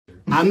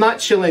I'm not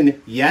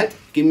chilling yet.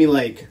 Give me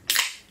like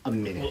a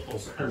minute.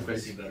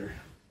 Perfect. Better.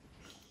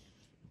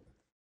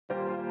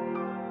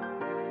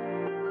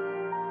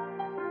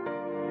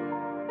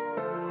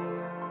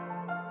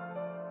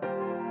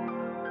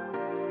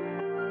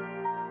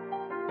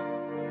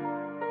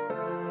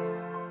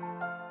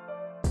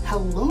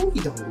 Hello,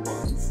 young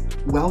ones.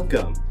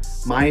 Welcome.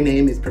 My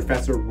name is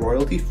Professor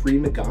Royalty Free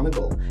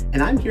McGonagall,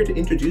 and I'm here to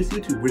introduce you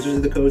to Wizards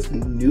of the Coast's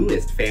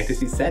newest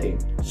fantasy setting,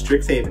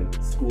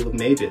 Strixhaven, School of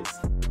Mages.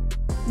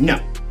 No,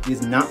 it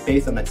is not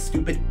based on that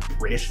stupid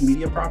British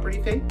media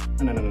property thing.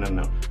 No.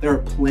 There are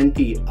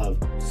plenty of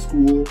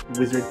school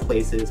wizard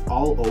places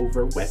all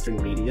over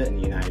Western media in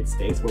the United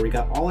States where we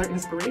got all our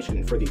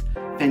inspiration for these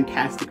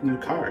fantastic new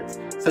cards,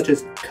 such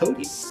as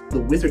Cody,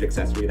 the wizard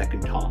accessory that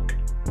can talk,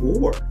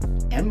 or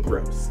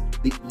Ambrose,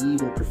 the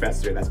evil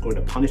professor that's going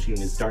to punish you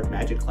in his dark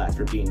magic class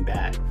for being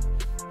bad,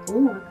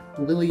 or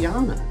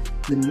Liliana,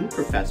 the new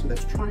professor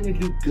that's trying to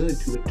do good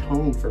to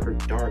atone for her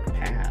dark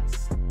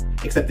past.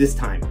 Except this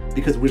time,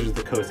 because Wizards of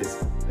the Coast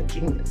is a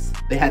genius,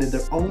 they added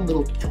their own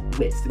little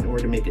twist in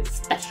order to make it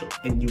special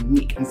and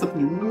unique and something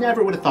you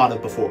never would have thought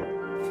of before.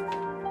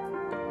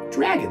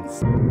 Dragons.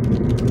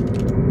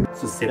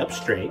 So sit up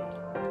straight,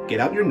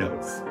 get out your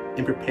notes,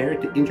 and prepare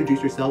to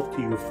introduce yourself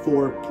to your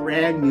 4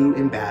 brand new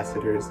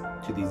ambassadors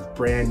to these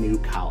brand new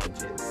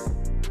colleges.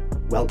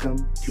 Welcome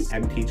to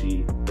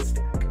MTG The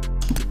Stack.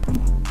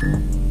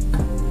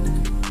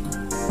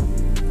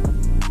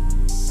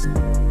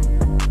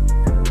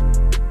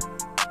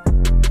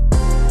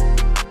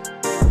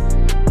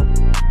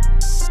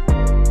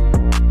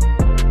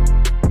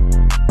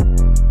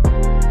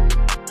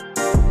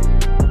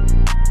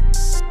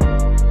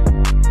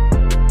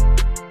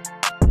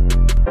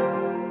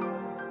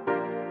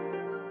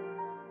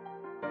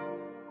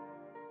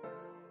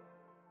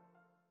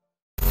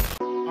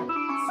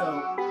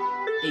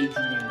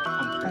 Adrian,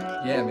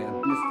 yeah, man.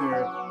 Mr.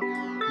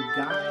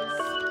 Guys.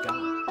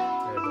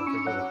 Yeah, don't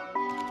forget it.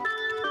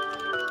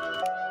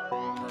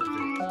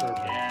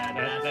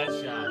 Yeah, that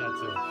shot,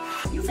 that's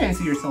it. You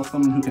fancy yourself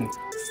someone who can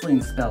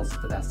sling spells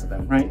with the best of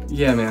them, right?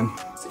 Yeah, man.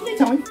 So can you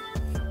tell me,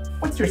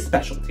 what's your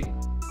specialty?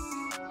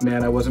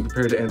 Man, I wasn't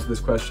prepared to answer this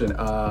question.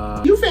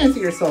 You fancy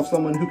yourself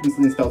someone who can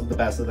sling spells with the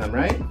best of them,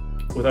 right?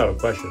 Without a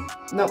question.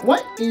 Now,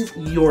 what is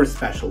your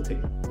specialty?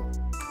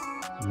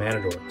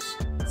 Manadorks.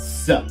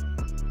 So,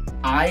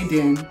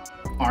 Ajdin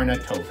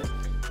Arnautovic.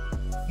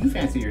 You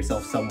fancy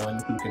yourself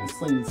someone who can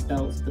sling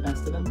spells with the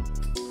best of them?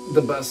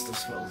 The best of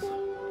spells.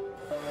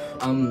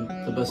 I'm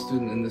the best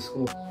student in this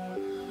school.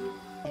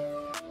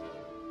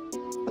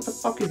 What the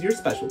fuck is your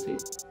specialty?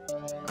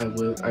 I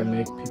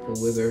make people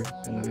wither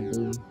and I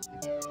bloom.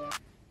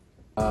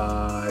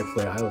 I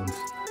play islands.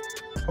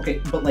 Okay,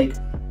 but like,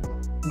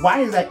 why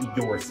is that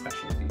your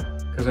specialty?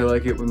 Because I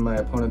like it when my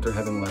opponents are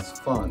having less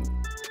fun.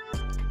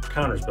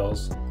 Counter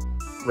spells.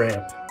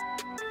 Ramp.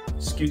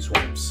 Scute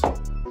swarms.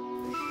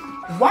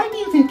 Why do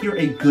you think you're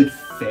a good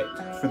fit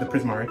for the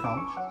Prismari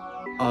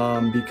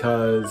College?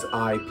 Because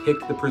I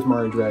picked the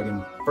Prismari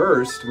Dragon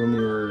first when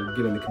we were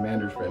getting the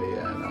commanders ready,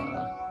 and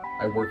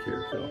I work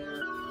here, so.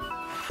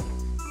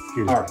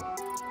 Alright.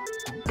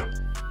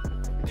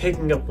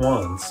 Picking up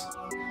wands.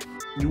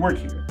 You work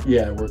here.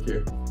 Yeah, I work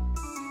here.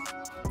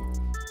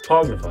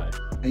 Pognify.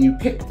 And you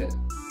picked it.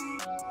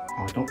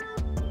 Oh,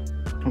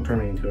 don't turn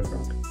me into a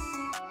frog.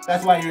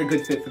 That's why you're a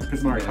good fit for the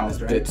Prismari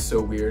College, right? It's so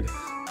weird.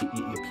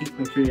 You piqued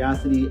my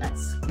curiosity at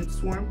Scute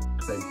Swarm,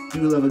 because I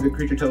do love a good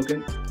creature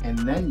token, and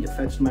then you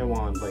fetched my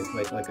wand like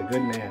a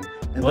good man.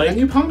 And then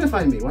you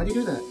pognified me. Why'd you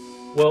do that?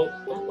 Well,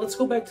 let's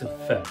go back to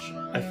fetch.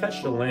 I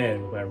fetched a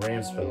land with my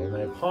ram spell, and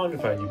I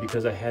pognified you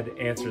because I had to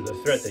answer the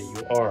threat that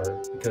you are,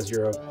 because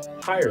you're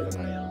higher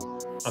than I am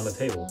on the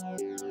table.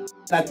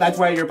 That's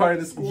why you're part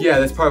of the school? Yeah,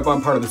 that's why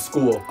I'm part of the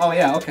school. Oh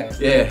yeah, okay.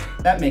 Yeah.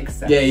 That makes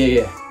sense.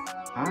 Yeah.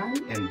 I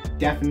am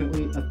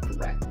definitely a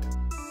threat.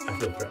 I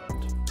feel threatened.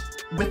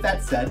 With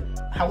that said,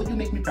 how will you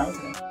make me proud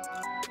today?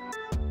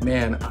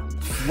 Man.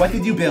 What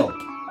did you build?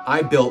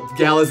 I built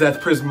Galazeth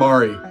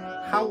Prismari.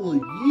 How will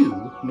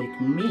you make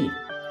me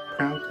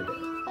proud today?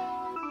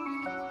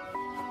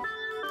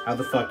 How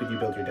the fuck did you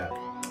build your deck?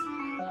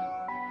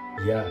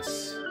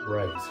 Yes,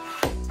 right.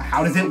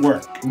 How does it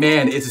work?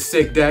 Man, it's a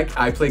sick deck.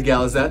 I play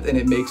Galazeth, and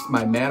it makes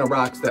my mana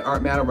rocks that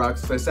aren't mana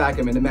rocks, if I sack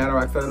them, into mana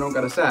rocks that I don't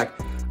gotta sack.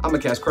 I'm gonna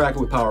cast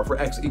Crackle with power for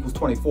X equals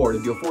 24 to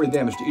deal 40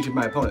 damage to each of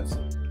my opponents.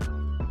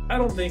 I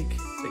don't think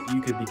that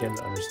you could begin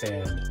to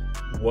understand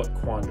what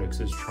Quandrix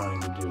is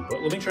trying to do,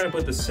 but let me try and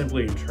put this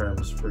simply in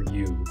terms for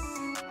you,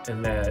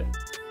 in that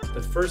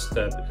the first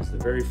step is the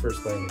very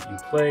first lane that you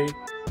play,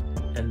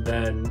 and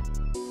then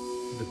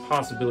the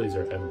possibilities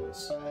are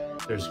endless.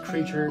 There's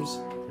creatures,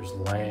 there's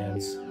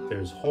lands,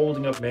 there's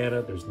holding up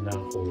mana, there's not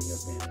holding up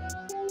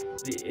mana.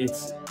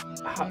 It's...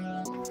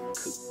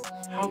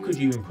 How could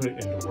you even put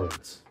it into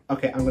words?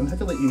 Okay, I'm gonna have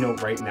to let you know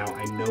right now,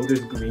 I know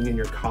there's green in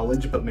your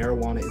college, but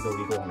marijuana is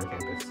illegal on our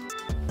campus.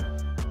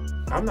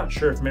 I'm not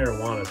sure if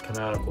marijuana is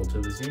canonical to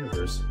this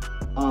universe.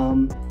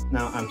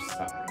 Now I'm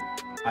sorry.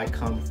 I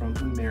come from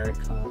America.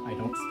 I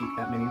don't speak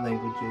that many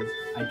languages.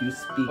 I do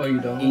speak Oh,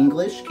 you don't?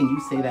 English. Can you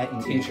say that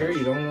in Teacher, English?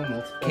 you don't know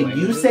multiple Can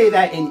languages? you say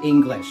that in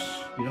English?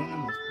 You don't know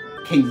multiple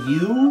languages. Can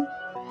you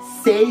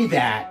say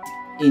that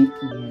in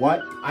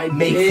what I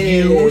makes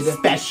did. you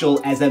special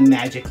as a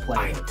Magic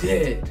player? I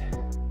did.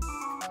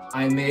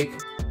 I make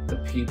the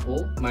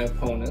people, my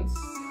opponents,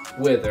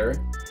 wither,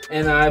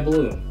 and I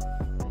bloom.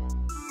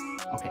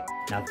 Okay,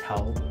 now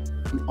tell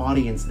the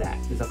audience that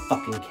there's a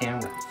fucking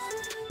camera.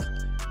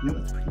 You know,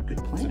 it's a pretty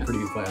good plan. It's a pretty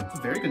good plan. It's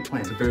a very good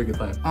plan. It's a very good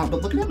plan.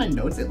 But looking at my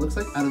notes, it looks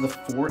like out of the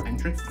 4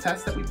 entrance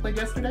tests that we played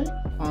yesterday,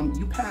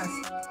 you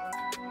passed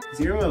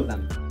 0 of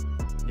them.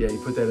 Yeah, you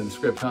put that in the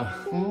script, huh?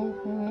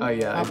 Mm-hmm. Oh,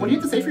 yeah. What do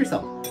you have to say for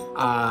yourself?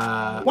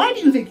 Why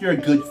do you think you're a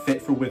good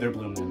fit for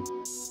Witherbloom then?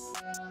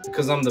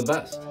 Because I'm the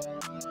best.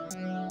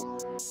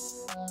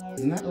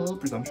 Isn't that a little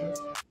presumptuous?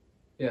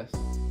 Yes.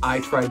 I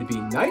tried to be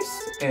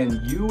nice, and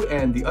you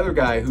and the other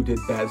guy who did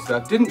bad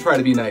stuff didn't try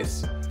to be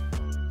nice.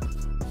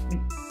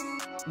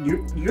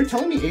 You're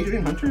telling me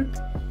Adrian Hunter,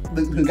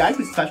 the guy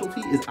whose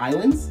specialty is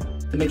islands,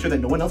 to make sure that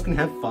no one else can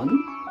have fun,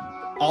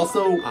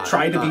 also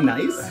tried to be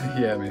nice?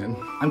 Yeah, man.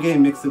 I'm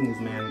getting mixed signals,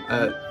 man.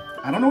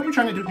 I don't know what you're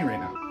trying to do here right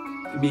now.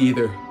 Me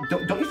either.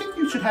 Don't you think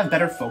you should have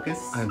better focus?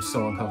 I'm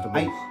so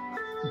uncomfortable.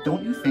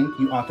 Don't you think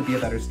you ought to be a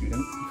better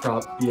student?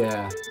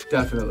 Yeah,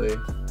 definitely.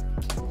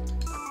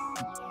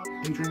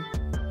 Adrian,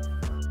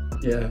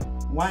 Yeah.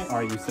 why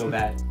are you so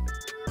bad?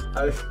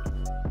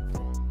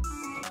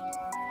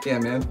 Yeah,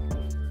 man.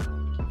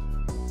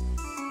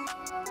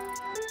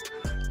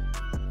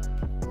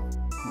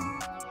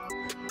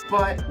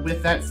 But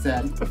with that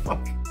said,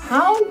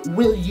 how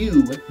will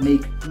you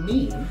make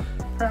me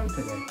proud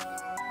today?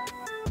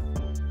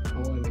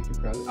 How will I make you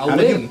proud? How I'll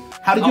did win. you-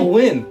 how did you- I'll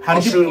win. how did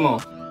I'll you- shoot them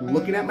all.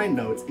 Looking at my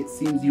notes, it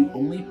seems you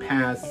only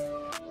passed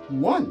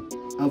 1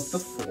 of the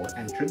 4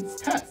 entrance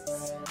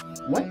tests.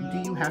 What do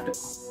you have to...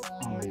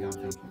 Oh my god,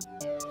 thank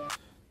you.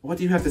 What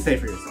do you have to say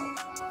for yourself?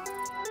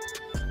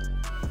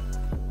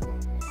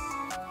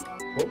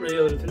 What were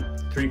the other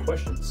 3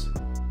 questions?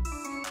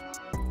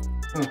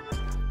 Oh.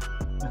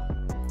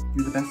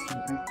 You're the best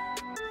student,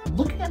 right?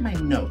 Looking at my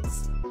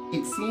notes,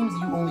 it seems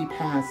you only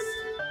passed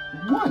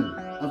 1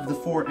 of the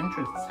 4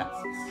 entrance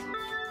tests.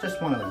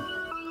 Just 1 of them.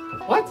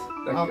 What?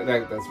 That's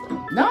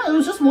wrong. No, it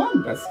was just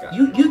 1. That's got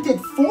You did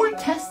 4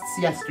 tests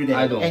yesterday,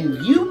 I don't.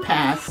 and you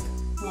passed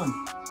 1.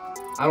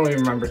 I don't even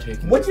remember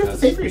taking What do you these have to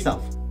say tests. for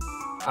yourself?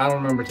 I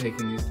don't remember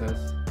taking these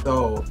tests.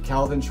 So,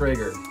 Calvin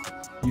Traeger,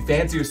 you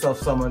fancy yourself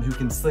someone who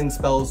can sling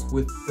spells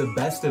with the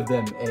best of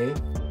them, eh?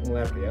 Well,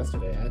 after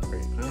yesterday,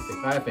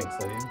 I think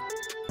so, yeah.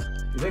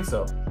 You think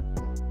so?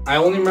 I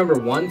only remember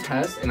 1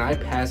 test, and I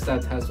passed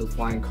that test with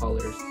flying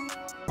colors.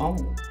 Oh.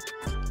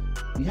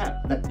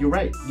 Yeah, you're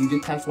right. You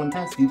did pass 1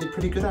 test. You did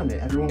pretty good on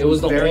it. Everyone It was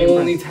the very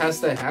only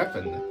impressed. test that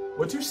happened.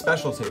 What's your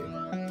specialty?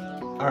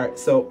 Alright,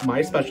 so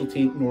my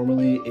specialty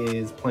normally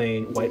is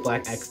playing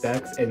white-black X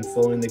decks and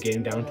slowing the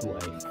game down to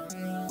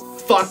a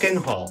fucking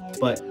halt.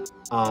 But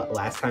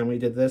last time we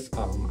did this,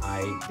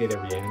 I did a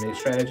reanimate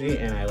strategy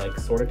and I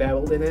sort of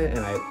dabbled in it and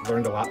I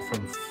learned a lot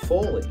from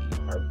Foley,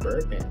 our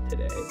Birdman,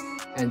 today.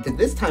 And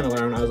this time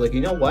around, I was like,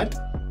 you know what?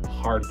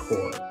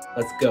 Hardcore.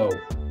 Let's go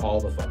all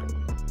the fucking way.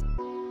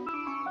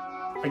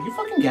 Are you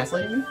fucking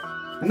gaslighting me?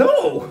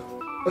 No!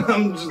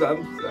 I'm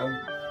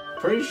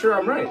pretty sure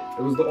I'm right.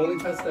 It was the only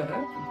test that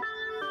happened.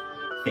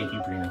 Thank you,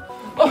 Brina.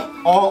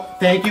 Oh,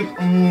 thank you.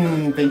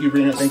 Thank you,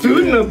 Brina. Thank you,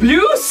 Student Brina.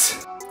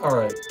 abuse?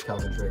 Alright,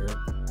 Calvin Traeger,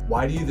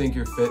 why do you think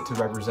you're fit to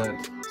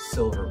represent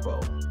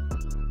Silverquill?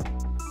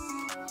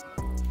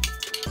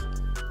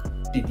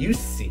 Did you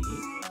see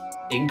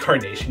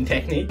Incarnation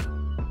Technique?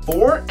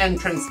 4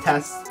 entrance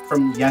tests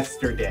from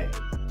yesterday.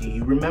 Do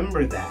you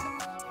remember that?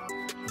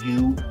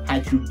 You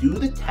had to do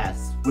the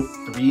test with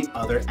 3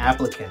 other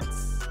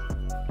applicants.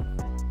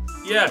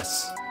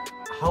 Yes.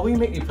 How will you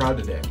make me proud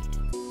today?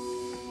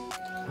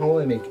 How will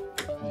I make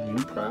you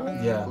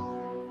proud? Yeah.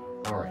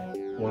 Alright,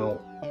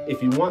 well,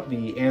 if you want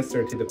the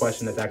answer to the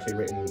question that's actually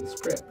written in the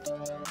script,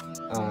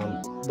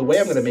 the way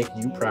I'm going to make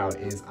you proud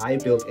is I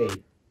built a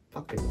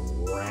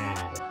fucking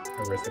rad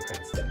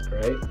Aristocrats deck,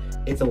 right?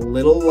 It's a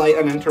little light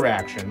on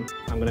interaction,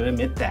 I'm going to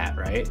admit that,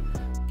 right?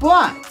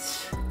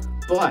 But,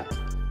 boy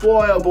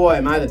oh boy,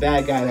 am I the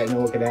bad guy that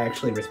no one can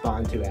actually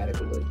respond to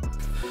adequately.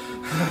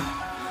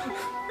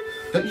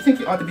 Don't you think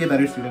you ought to be a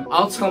better student?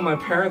 I'll tell my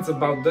parents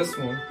about this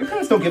one. Your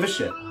parents don't give a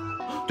shit.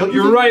 Don't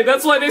You're right.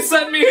 That's why they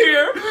sent me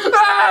here.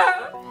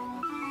 Ah!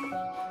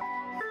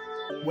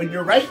 When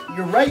you're right,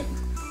 you're right.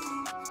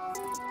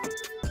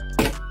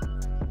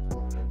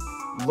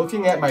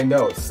 Looking at my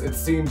notes, it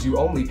seems you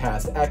only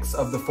passed X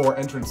of the 4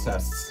 entrance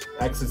tests.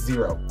 X is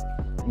 0.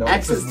 No,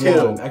 X is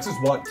 2. 1. X is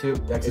 1,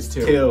 2. X is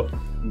 2. 2.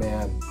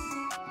 Man,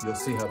 you'll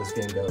see how this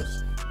game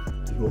goes.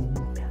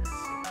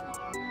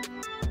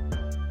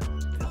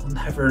 They'll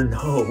never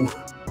know.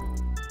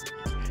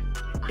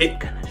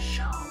 It's gonna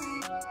show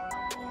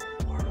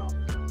the whole world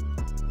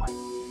what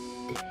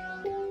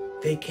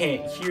They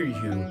can't hear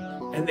you,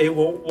 and they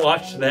won't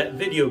watch that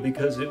video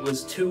because it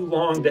was too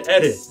long to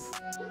edit.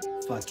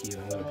 Fuck you,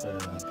 I'm gonna put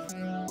it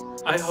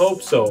up. I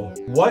hope so.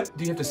 What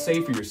do you have to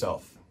say for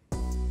yourself?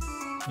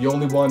 You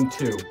only won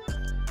 2.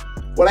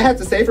 What I have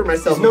to say for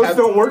myself... These notes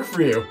don't work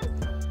for you.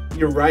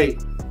 You're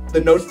right.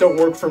 The notes don't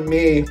work for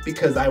me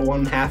because I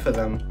won half of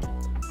them.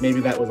 Maybe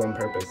that was on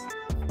purpose.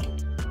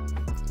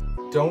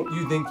 Don't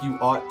you think you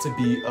ought to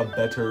be a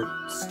better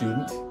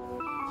student?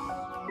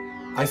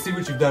 I see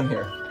what you've done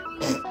here.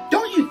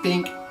 Don't you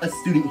think a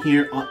student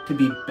here ought to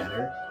be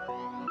better?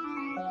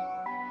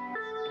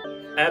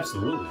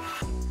 Absolutely.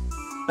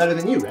 Better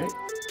than you, right?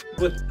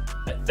 But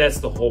that's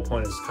the whole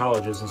point of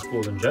colleges and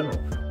schools in general.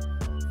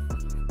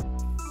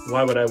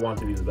 Why would I want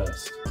to be the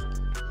best?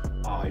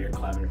 Oh, you're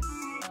clever.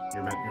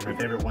 You're my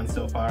favorite one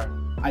so far.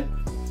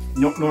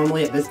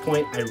 Normally at this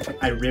point,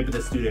 I rib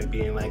the student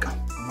being like, oh,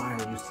 why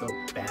are you so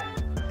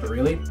bad? But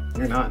really,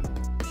 you're not.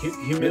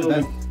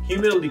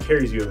 Humility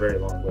carries you a very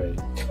long way.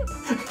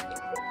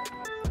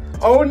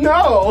 Oh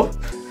no!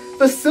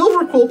 The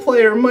Silverquill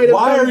player might have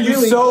Why done are you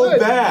really so good.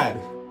 bad?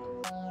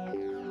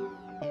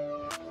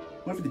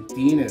 Whoever the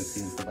dean is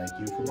seems to like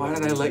you. Why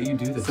did I let you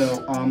do this?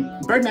 So,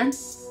 Birdman,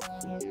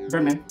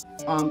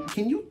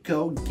 can you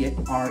go get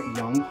our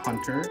young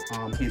hunter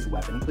his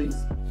weapon, please?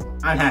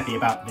 I'm happy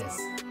about this.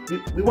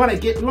 We want to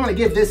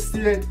give this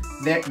student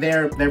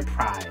their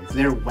prize,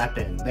 their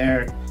weapon,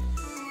 their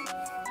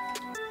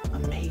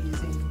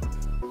amazing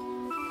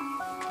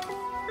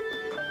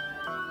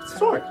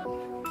sword.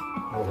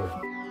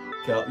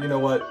 Cal, you know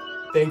what?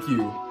 Thank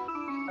you,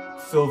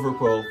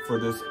 Silverquill, for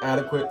this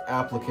adequate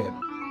applicant.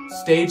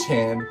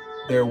 Stagehand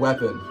their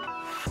weapon.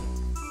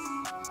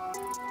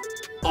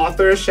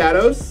 Author of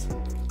Shadows,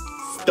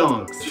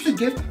 Stonks. This is a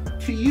gift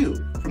to you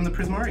from the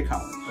Prismari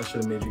College. I should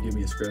have made you give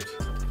me a script.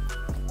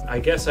 I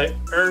guess I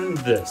earned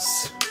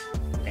this.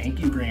 Thank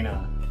you,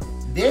 Brina.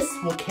 This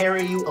will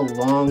carry you a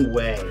long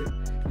way.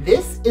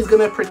 This is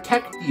gonna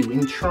protect you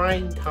in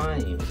trying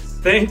times.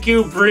 Thank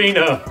you,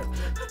 Brina.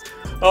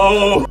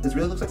 Oh. This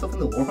really looks like something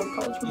the Warhawk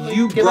College would like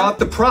You to give brought out.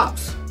 the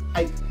props.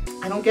 I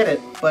don't get it,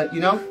 but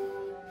you know.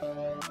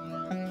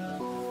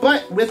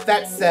 But with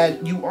that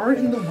said, you are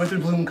in the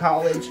Witherbloom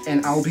College,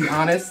 and I'll be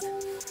honest,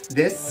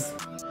 this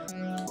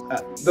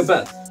The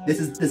best. this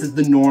is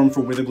the norm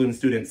for Witherbloom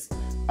students.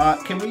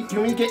 Can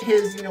we get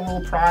his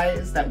little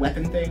prize, that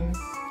weapon thing?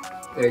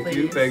 Thank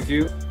you, Please. thank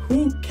you.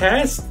 Who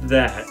cast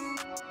that?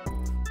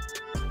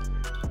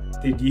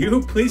 Did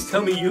you? Please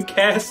tell me you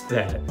cast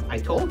that. I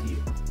told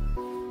you,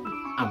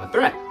 I'm a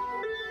threat.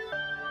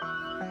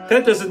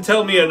 That doesn't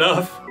tell me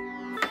enough.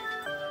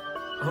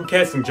 I'm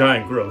casting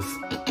giant growth.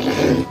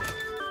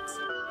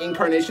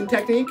 Incarnation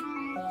technique,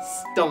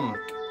 stonk.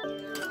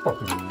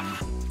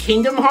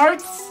 Kingdom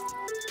Hearts,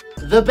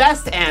 the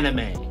best anime.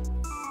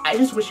 I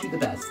just wish you the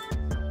best.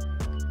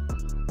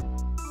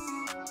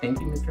 Thank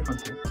you, Mr.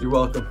 Hunter. You're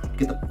welcome.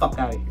 Get the fuck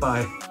out of here.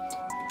 Bye.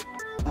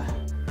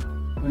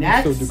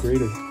 Next. I'm so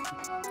degraded.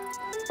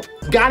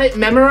 Got it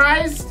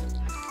memorized?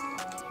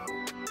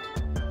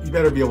 You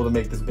better be able to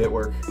make this bit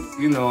work.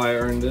 You know I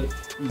earned it.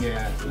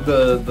 Yeah.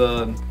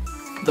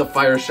 The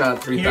fire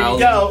shot 3000. Here you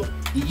go.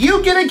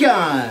 You get a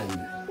gun.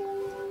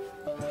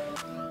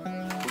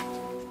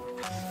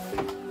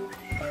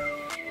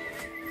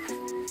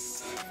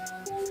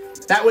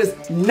 That was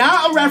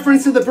not a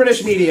reference to the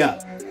British media.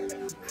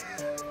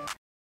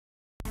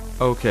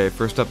 Okay,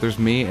 first up there's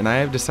me, and I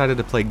have decided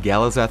to play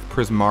Galazeth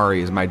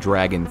Prismari as my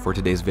dragon for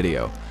today's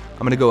video. I'm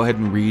going to go ahead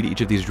and read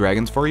each of these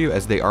dragons for you,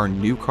 as they are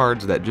new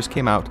cards that just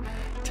came out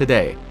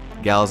today.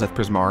 Galazeth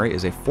Prismari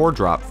is a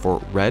 4-drop for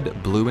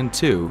red, blue, and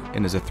 2,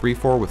 and is a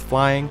 3/4 with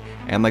flying,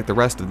 and like the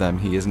rest of them,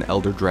 he is an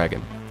Elder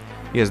Dragon.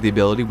 He has the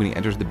ability when he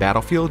enters the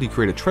battlefield, you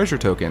create a treasure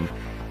token,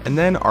 and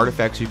then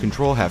artifacts you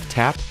control have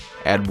tap,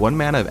 add 1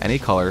 mana of any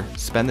color,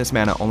 spend this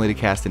mana only to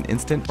cast an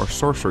instant or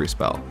sorcery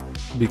spell.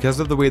 Because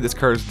of the way this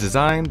card is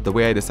designed, the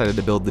way I decided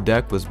to build the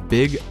deck was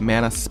Big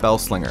Mana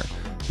Spellslinger.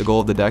 The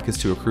goal of the deck is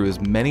to accrue as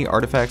many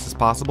artifacts as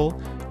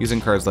possible,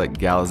 using cards like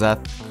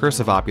Galazeth, Curse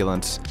of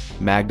Opulence,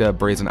 Magda,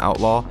 Brazen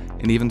Outlaw,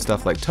 and even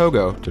stuff like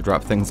Togo to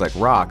drop things like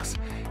rocks,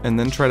 and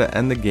then try to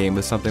end the game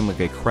with something like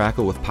a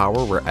Crackle with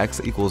Power where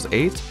X equals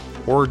 8,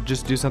 or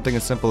just do something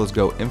as simple as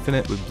go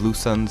infinite with Blue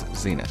Sun's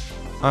Zenith.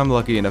 I'm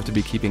lucky enough to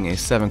be keeping a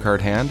 7-card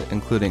hand,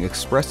 including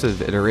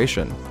Expressive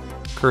Iteration,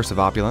 Curse of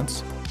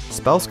Opulence,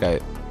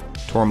 Spellskite,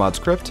 Tormod's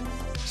Crypt,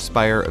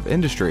 Spire of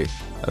Industry,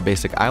 a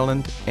basic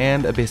island,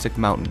 and a basic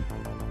mountain.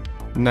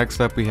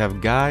 Next up we have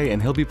Guy, and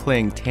he'll be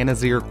playing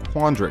Tanazir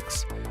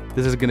Quandrix.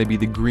 This is going to be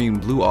the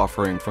green-blue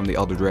offering from the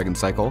Elder Dragon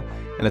cycle,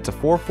 and it's a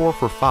 4/4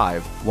 for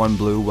 5, 1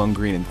 blue, 1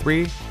 green, and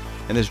 3,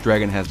 and this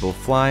dragon has both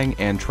flying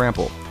and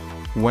trample.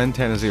 When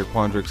Tanazir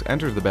Quandrix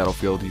enters the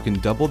battlefield, you can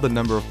double the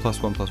number of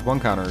 +1/+1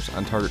 counters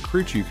on target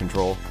creature you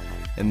control,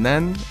 and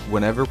then,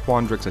 whenever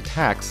Quandrix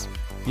attacks,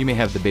 you may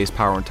have the base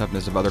power and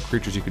toughness of other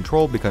creatures you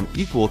control become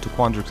equal to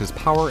Quandrix's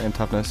power and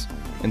toughness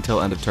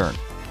until end of turn.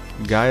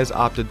 Guy has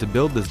opted to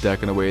build this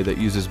deck in a way that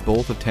uses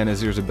both of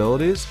Tanazir's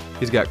abilities.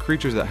 He's got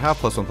creatures that have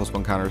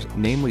 +1/+1 counters,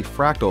 namely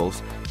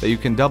fractals, that you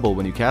can double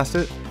when you cast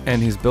it,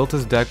 and he's built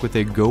his deck with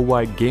a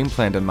go-wide game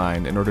plan in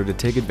mind in order to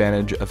take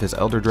advantage of his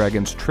Elder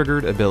Dragon's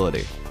triggered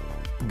ability.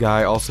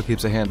 Guy also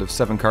keeps a hand of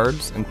 7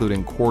 cards,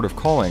 including Chord of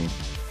Calling,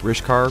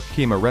 Rishkar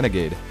Kima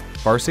Renegade,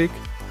 Farseek,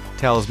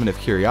 Talisman of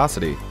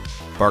Curiosity,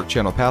 Bark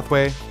Channel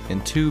Pathway,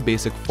 and 2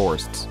 basic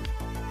forests.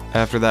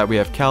 After that we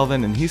have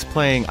Calvin, and he's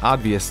playing,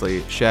 obviously,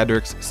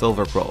 Shadrix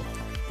Silverquill.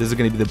 This is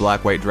going to be the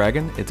Black-White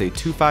Dragon. It's a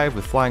 2/5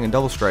 with Flying and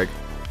Double Strike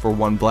for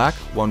 1 black,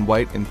 1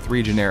 white, and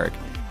 3 generic,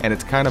 and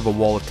it's kind of a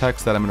wall of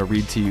text that I'm going to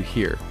read to you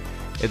here.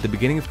 At the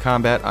beginning of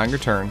combat on your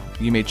turn,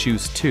 you may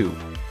choose 2.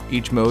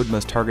 Each mode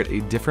must target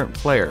a different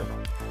player.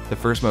 The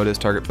first mode is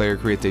target player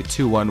creates a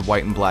 2/1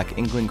 white and black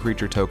Inkling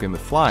creature token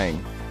with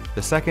flying.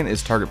 The second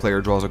is target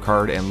player draws a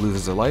card and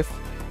loses a life.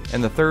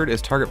 And the third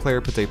is target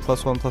player puts a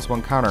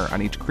 +1/+1 counter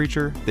on each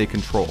creature they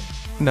control.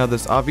 Now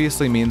this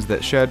obviously means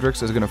that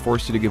Shadrix is going to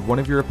force you to give one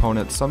of your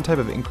opponents some type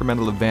of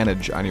incremental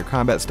advantage on your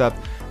combat step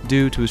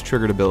due to his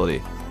triggered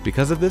ability.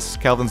 Because of this,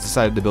 Calvin's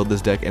decided to build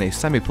this deck in a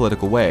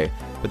semi-political way,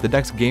 but the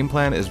deck's game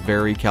plan is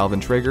very Calvin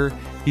Traeger.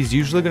 He's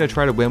usually going to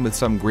try to win with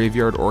some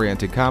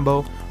graveyard-oriented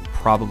combo,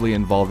 probably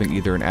involving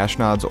either an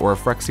Ashnods or a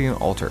Phyrexian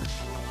Altar.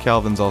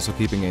 Calvin's also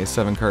keeping a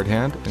 7-card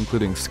hand,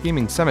 including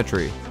Scheming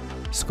Symmetry,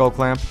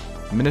 Skullclamp,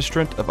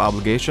 Ministrant of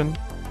Obligation,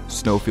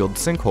 Snowfield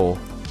Sinkhole,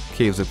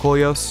 Caves of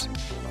Kolyos,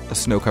 a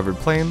Snow-Covered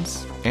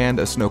Plains, and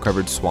a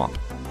Snow-Covered Swamp.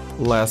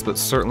 Last but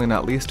certainly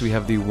not least, we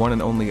have the one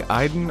and only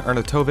Ajdin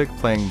Arnautovic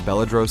playing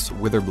Beledros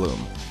Witherbloom.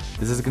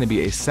 This is going to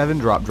be a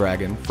 7-drop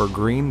dragon for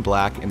green,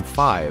 black, and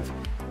 5,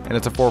 and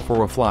it's a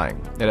 4/4 with flying.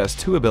 It has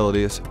 2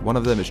 abilities, one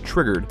of them is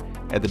triggered.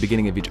 At the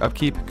beginning of each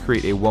upkeep,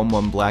 create a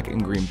 1/1 black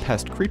and green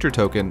pest creature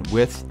token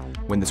with,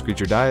 when this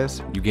creature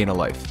dies, you gain a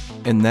life.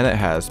 And then it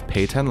has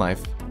pay 10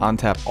 life,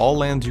 untap all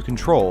lands you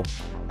control,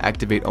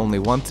 activate only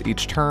once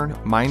each turn.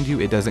 Mind you,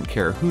 it doesn't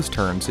care whose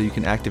turn, so you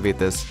can activate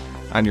this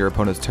on your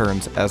opponent's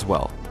turns as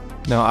well.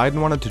 Now Ajdin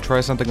wanted to try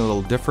something a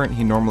little different.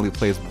 He normally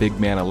plays big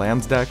mana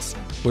lands decks,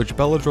 which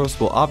Beledros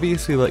will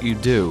obviously let you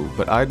do,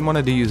 but Ajdin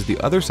wanted to use the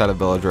other side of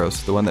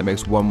Beledros, the one that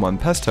makes 1/1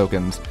 pest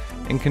tokens,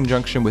 in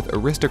conjunction with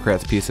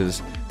Aristocrat's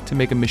pieces, to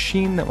make a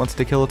machine that wants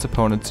to kill its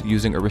opponents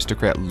using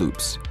Aristocrat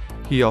loops.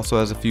 He also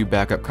has a few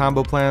backup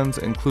combo plans,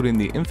 including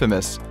the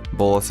infamous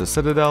Bolas'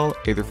 Citadel,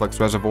 Aetherflux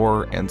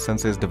Reservoir, and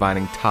Sensei's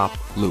Divining Top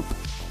loop.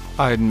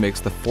 Ajdin makes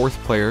the 4th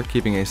player,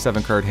 keeping a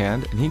 7-card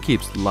hand, and he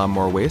keeps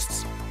Lawnmower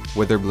Wastes,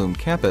 Witherbloom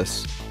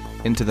Campus,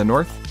 Into the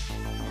North,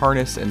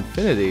 Harness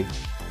Infinity,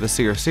 the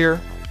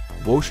Seer,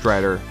 Wost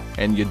Rider,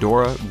 and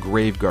Eudora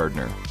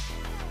Gravegardener.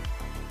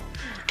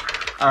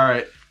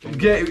 Alright,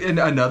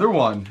 another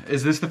one.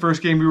 Is this the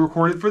first game we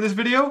recorded for this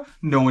video?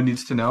 No one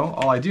needs to know.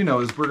 All I do know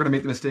is we're going to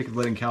make the mistake of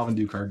letting Calvin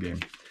do card game.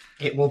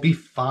 It will be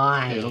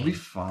fine. It'll be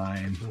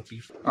fine.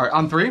 Alright,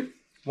 on 3.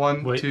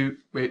 1, 2,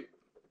 wait.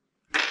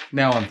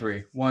 Now on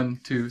 3. 1,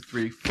 2,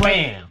 3.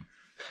 Bam!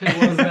 It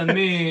wasn't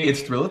me.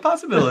 It's Thrill of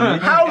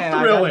Possibility. How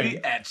and thrilling! I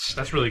got the etch.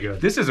 That's really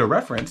good. This is a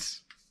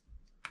reference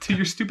to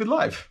your stupid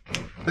life.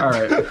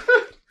 Alright.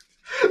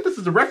 This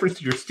is a reference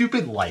to your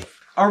stupid life.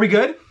 Are we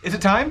good? Is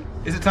it time?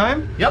 Is it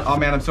time? Yep. Oh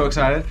man, I'm so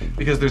excited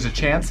because there's a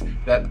chance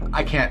that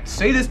I can't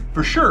say this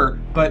for sure,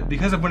 but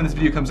because of when this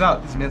video comes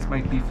out, these mats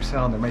might be for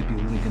sale and there might be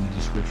a link in the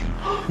description.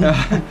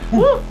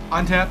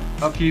 Untap,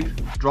 upkeep,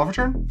 draw for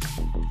turn.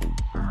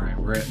 All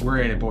right, we're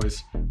in it,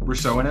 boys. We're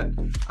so in it.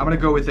 I'm gonna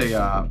go with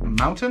a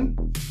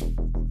mountain,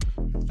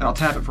 and I'll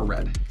tap it for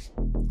red.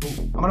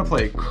 Ooh. I'm gonna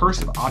play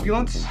Curse of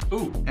Opulence.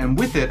 Ooh. And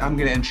with it, I'm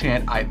gonna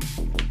enchant Ajdin.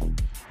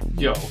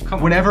 Yo, come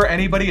on. Whenever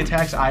anybody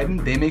attacks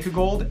Ajdin, they make a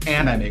gold,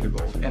 and I make a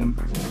gold. And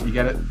you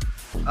get it?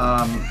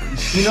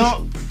 You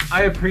know,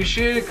 I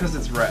appreciate it because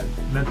it's red.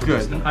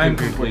 Good. I am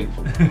complete.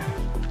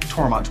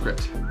 Tormod's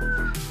Crypt.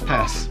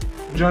 Pass.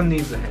 John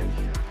needs a handicap.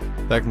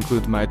 That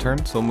concludes my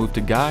turn, so I'll move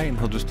to Guy, and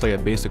he'll just play a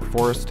basic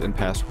forest and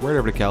pass right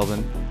over to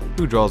Calvin,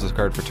 who draws his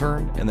card for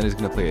turn, and then he's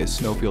going to play a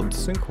Snowfield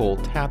Sinkhole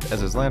tap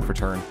as his land for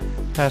turn,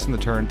 passing the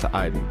turn to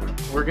Ajdin.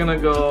 We're gonna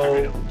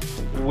go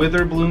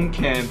Witherbloom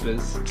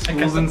Campus.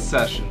 School's in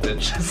session,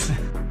 bitches.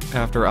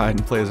 After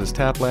Ajdin plays his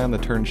tap land, the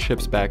turn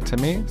ships back to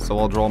me, so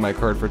I'll draw my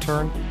card for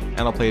turn, and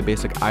I'll play a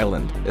basic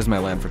island as my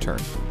land for turn.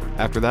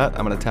 After that,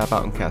 I'm going to tap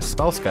out and cast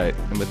Spellskite,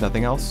 and with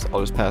nothing else,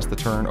 I'll just pass the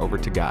turn over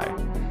to Guy.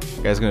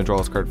 Guy's going to draw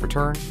his card for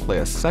turn, play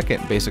a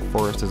second basic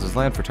forest as his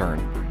land for turn,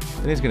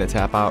 then he's going to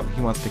tap out.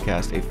 He wants to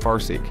cast a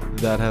Farseek.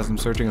 That has him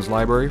searching his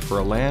library for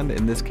a land.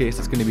 In this case,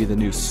 it's going to be the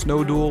new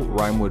Snow Duel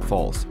Rimewood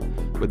Falls.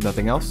 With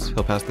nothing else,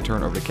 he'll pass the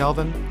turn over to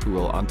Calvin, who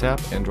will untap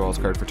and draw his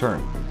card for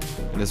turn.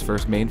 In this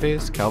first main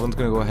phase, Calvin's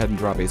going to go ahead and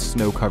drop a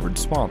Snow-Covered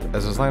Swamp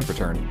as his land for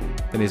turn.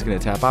 Then he's going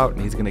to tap out,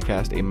 and he's going to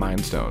cast a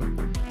Mind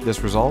Stone.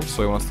 This resolves,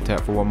 so he wants to tap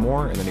for one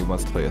more, and then he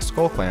wants to play a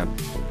Skull Clamp.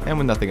 And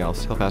with nothing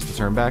else, he'll pass the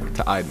turn back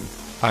to Ajdin.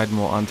 Ajdin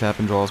will untap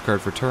and draw his card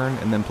for turn,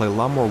 and then play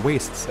Lawnmower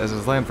Wastes as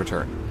his land for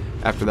turn.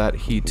 After that,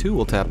 he too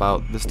will tap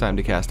out, this time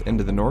to cast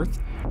Into the North.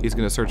 He's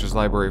going to search his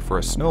library for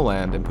a snow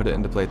land and put it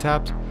into play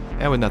tapped,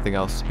 and with nothing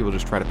else, he will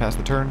just try to pass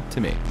the turn to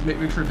me. Make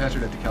sure you pass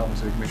your deck to Calvin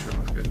so you can make sure it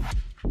looks good.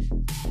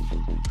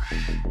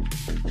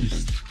 You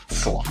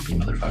sloppy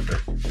motherfucker.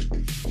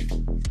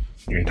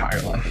 Your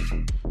entire life.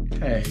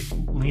 Hey,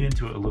 lean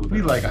into it a little bit.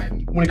 we like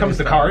Ajdin. When it comes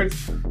to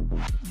cards,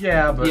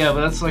 Yeah, but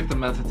that's like the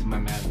method to my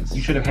madness.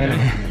 you should have handed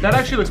it to me. that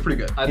actually looks pretty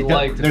good. I'd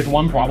like to. There's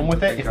one problem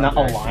with it. Take It's it not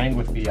out there. aligned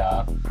with the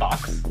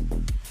box.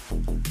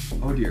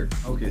 Oh dear.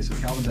 Okay, so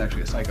Calvin's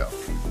actually a psycho.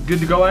 Good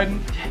to go,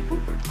 Ajdin?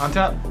 On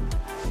tap.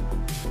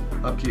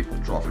 Upkeep,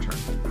 draw for turn.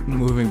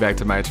 Moving back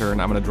to my turn,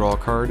 I'm going to draw a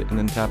card and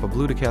then tap a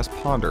blue to cast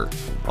Ponder.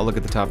 I'll look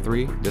at the top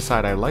 3,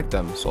 decide I like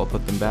them, so I'll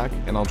put them back,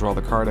 and I'll draw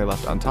the card I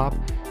left on top,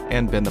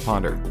 and bend the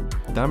Ponder.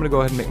 Then I'm going to go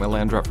ahead and make my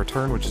land drop for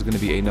turn, which is going to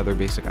be another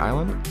basic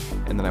island,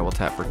 and then I will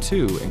tap for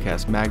 2 and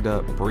cast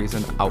Magda,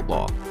 Brazen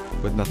Outlaw.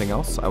 With nothing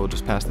else, I will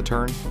just pass the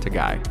turn to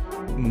Guy.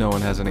 No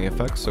one has any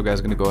effects, so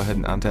Guy's going to go ahead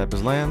and untap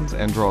his lands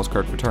and draw his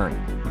card for turn.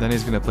 Then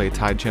he's going to play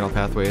Tide Channel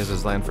Pathway as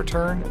his land for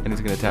turn, and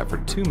he's going to tap for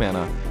 2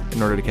 mana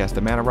in order to cast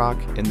a mana rock.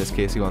 In this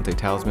case, he wants a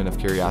Talisman of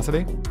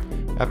Curiosity.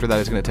 After that,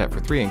 he's going to tap for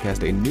 3 and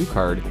cast a new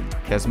card,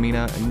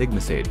 Kasmina Enigma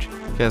Sage.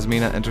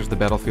 Kasmina enters the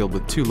battlefield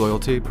with 2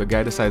 loyalty, but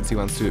Guy decides he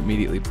wants to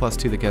immediately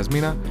 +2 the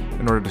Kasmina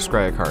in order to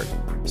scry a card.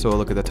 So we'll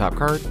look at the top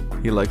card.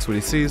 He likes what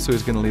he sees, so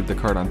he's going to leave the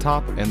card on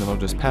top, and then we'll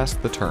just pass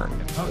the turn.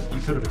 Oh, you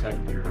could have attacked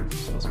with your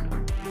spellsman.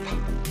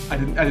 I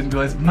didn't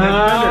realize. It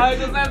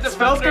doesn't have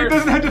Spellscape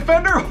doesn't have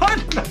Defender?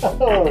 What?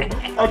 No!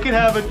 I could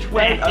have a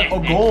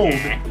gold.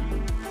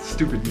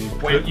 Stupid me.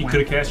 You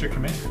could have cast your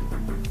commander.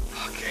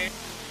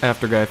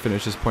 After Guy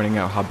finishes pointing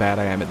out how bad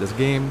I am at this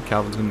game,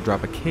 Calvin's going to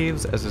drop a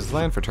Caves as his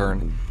land for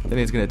turn, then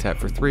he's going to tap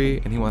for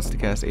 3, and he wants to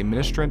cast a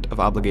Ministrant of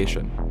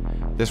Obligation.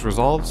 This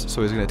resolves,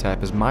 so he's going to tap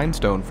his Mind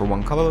Stone for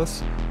 1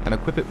 colorless, and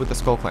equip it with the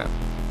Skull Clamp.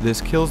 This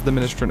kills the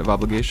Ministrant of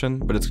Obligation,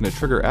 but it's going to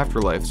trigger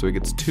Afterlife, so he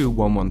gets 2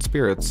 1/1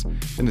 spirits,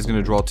 then he's going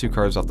to draw 2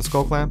 cards off the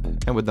Skull Clamp,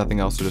 and with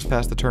nothing else to just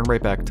pass the turn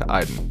right back to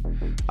Ajdin.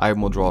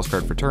 Ajdin will draw his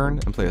card for turn,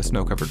 and play a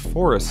Snow-Covered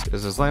Forest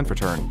as his land for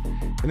turn,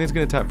 then he's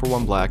going to tap for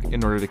 1 black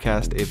in order to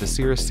cast a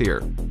Viscera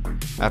Seer.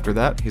 After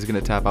that, he's going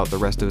to tap out the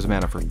rest of his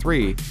mana for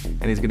 3,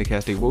 and he's going to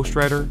cast a Woe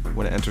Rider.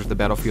 When it enters the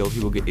battlefield,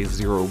 he will get a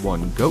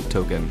 0/1 Goat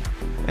token,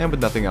 and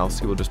with nothing else,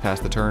 he will just pass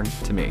the turn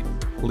to me.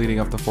 Leading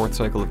up the 4th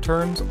cycle of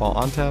turns, I'll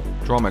untap,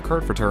 draw my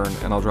card for turn,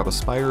 and I'll drop a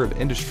Spire of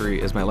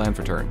Industry as my land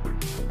for turn.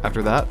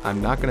 After that,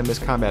 I'm not going to miss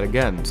combat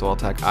again, so I'll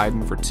attack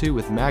Ajdin for 2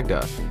 with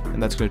Magda,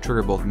 and that's going to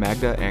trigger both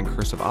Magda and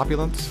Curse of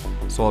Opulence,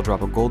 so I'll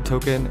drop a gold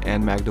token,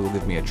 and Magda will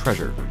give me a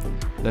treasure.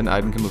 Then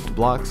Ajdin can move to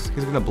blocks.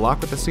 He's going to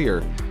block with the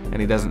Seer,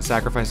 and he doesn't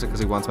sacrifice it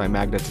because he wants my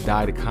Magda to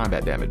die to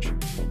combat damage.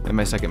 In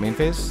my second main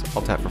phase,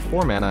 I'll tap for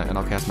 4 mana, and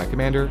I'll cast my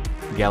commander,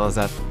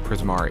 Galazeth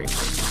Prismari.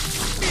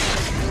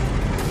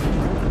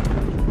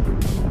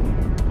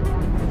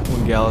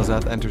 When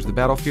Galazeth enters the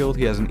battlefield,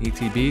 he has an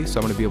ETB, so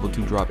I'm going to be able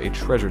to drop a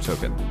treasure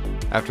token.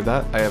 After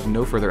that, I have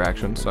no further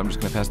action, so I'm just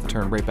going to pass the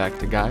turn right back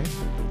to Guy,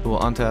 who will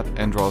untap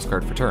and draw his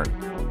card for turn.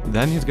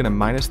 Then he's going to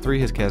 -3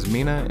 his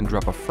Kasmina and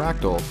drop a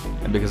Fractal,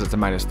 and because it's a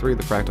 -3,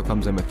 the Fractal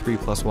comes in with 3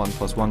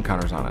 +1/+1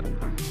 counters on it.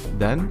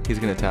 Then he's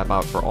going to tap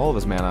out for all of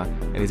his mana,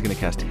 and he's going to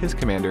cast his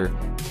commander,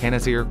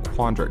 Tanazir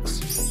Quandrix.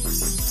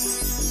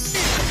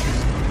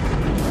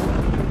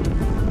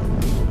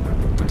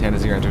 When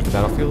Tanazir enters the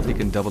battlefield, he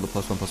can double the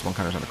 +1/+1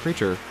 counters on a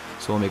creature,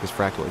 so we'll make his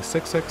Fractal a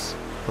 6/6,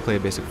 he'll play a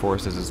basic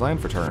forest as his land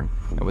for turn,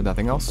 and with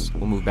nothing else,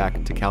 we'll move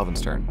back to Calvin's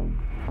turn.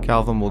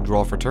 Calvin will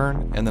draw for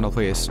turn, and then he'll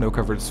play a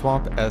Snow-Covered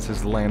Swamp as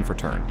his land for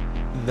turn.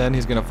 Then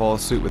he's going to follow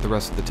suit with the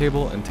rest of the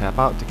table and tap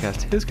out to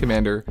cast his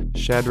commander,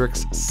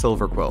 Shadrix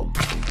Silverquill.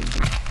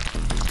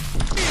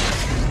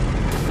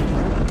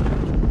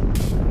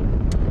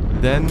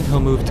 Then he'll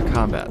move to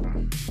combat.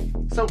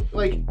 So,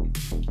 like,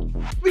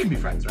 we can be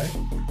friends, right?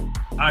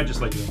 I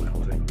just like doing my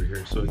own thing over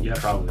here, so yeah,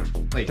 probably.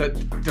 Like,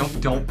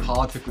 Don't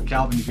politic with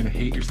Calvin. You're gonna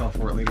hate yourself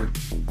for it later.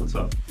 What's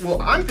up?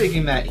 well, I'm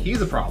thinking that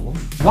he's a problem.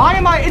 Why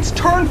am I? It's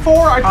turn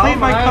 4. I played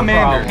my my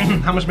commander.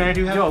 problem? How much mana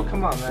do you have? Yo,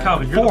 come on, man.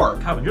 Calvin, Four.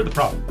 You're the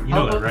problem. You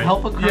know that, right?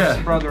 Help a cursed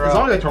Yeah. brother As out.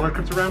 long as that Torment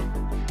Crypt's around.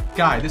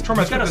 Guy, this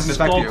torment You've got a doesn't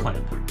affect skull you. clamp.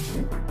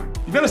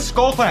 You've got a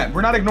Skull Clamp.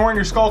 We're not ignoring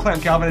your Skull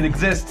Clamp, Calvin. It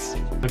exists.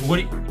 Like, what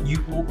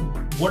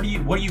do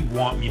you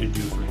want me to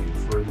do for you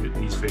for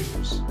these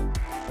favors?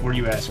 What are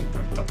you asking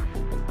for?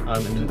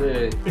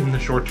 In the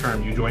short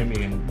term, you join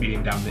me in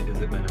beating down the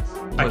Izzet Menace.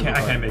 I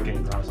can't make any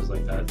promises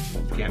like that.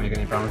 You can't make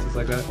any promises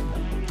like that?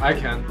 I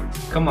can.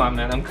 Come on,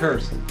 man. I'm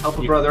cursed. Help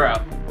a brother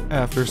out.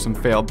 After some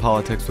failed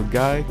politics with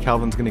Guy,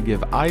 Calvin's going to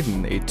give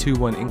Ajdin a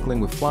 2/1 Inkling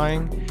with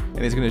flying,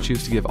 and he's going to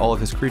choose to give all of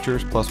his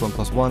creatures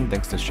 +1/+1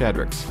 thanks to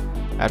Shadrix.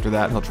 After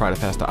that, he'll try to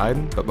pass to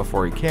Ajdin, but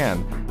before he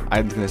can,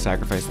 Ajdin's going to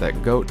sacrifice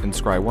that goat and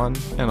scry 1,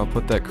 and he'll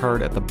put that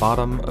card at the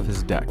bottom of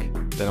his deck.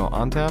 Then he'll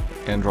untap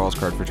and draw his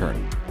card for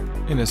turn.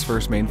 In his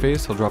first main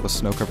phase, he'll drop a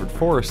Snow-Covered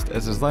Forest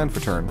as his land for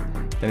turn.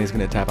 Then he's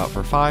going to tap out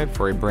for 5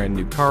 for a brand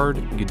new card,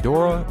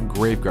 Ghidorah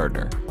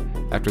Gravegardener.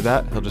 After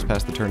that, he'll just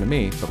pass the turn to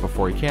me, but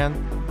before he can,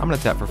 I'm going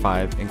to tap for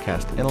 5 and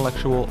cast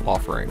Intellectual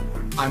Offering.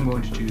 I'm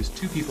going to choose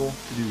 2 people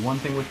to do one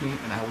thing with me,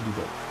 and I will do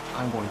both.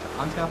 I'm going to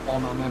untap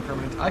all non-land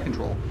permanents I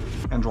control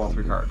and draw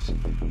 3 cards.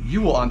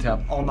 You will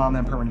untap all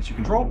non-land permanents you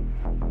control.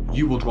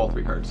 You will draw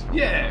 3 cards.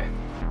 Yeah.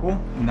 Cool?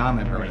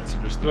 Non-land permanents. So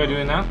just Do I do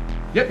it now?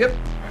 Yep.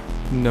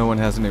 No one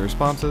has any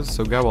responses,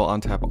 so Guy will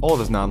untap all of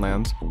his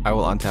non-lands, I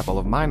will untap all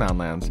of my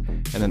non-lands,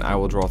 and then I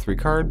will draw 3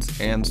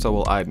 cards, and so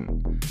will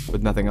Ajdin.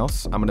 With nothing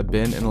else, I'm going to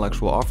bin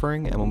Intellectual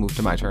Offering, and we'll move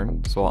to my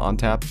turn, so I'll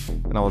untap,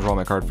 and I will draw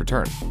my card for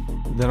turn.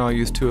 Then I'll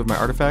use 2 of my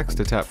artifacts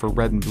to tap for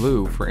red and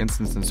blue for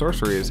instants and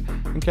sorceries,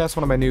 and cast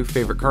one of my new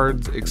favorite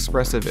cards,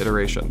 Expressive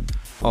Iteration.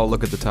 I'll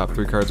look at the top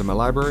 3 cards in my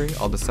library,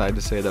 I'll decide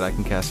to say that I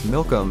can cast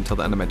Milkum till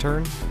the end of my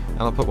turn,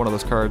 and I'll put one of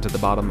those cards at the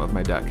bottom of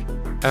my deck.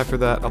 After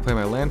that, I'll play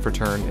my land for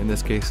turn, in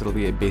this case it'll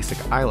be a basic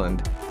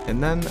island,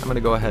 and then I'm going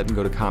to go ahead and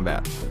go to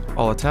combat.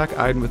 I'll attack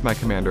Ajdin with my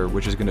commander,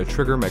 which is going to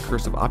trigger my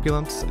Curse of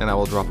Opulence, and I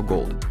will drop a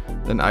gold.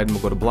 Then Ajdin will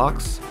go to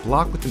blocks,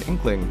 block with an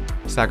Inkling,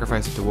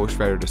 sacrifice it to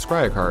Wishrider to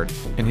scry a card,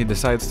 and he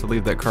decides to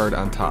leave that card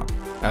on top.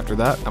 After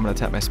that, I'm going to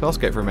tap my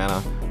Spellskite for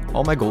mana,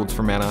 all my golds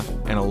for mana,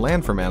 and a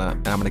land for mana,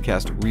 and I'm going to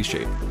cast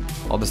Reshape.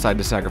 I'll decide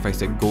to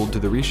sacrifice a gold to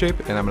the Reshape,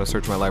 and I'm going to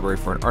search my library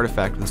for an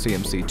artifact with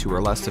CMC 2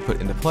 or less to put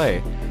into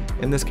play.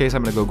 In this case,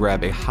 I'm going to go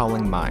grab a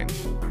Howling Mine.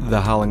 The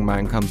Howling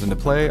Mine comes into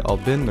play, I'll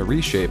bin the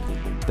Reshape,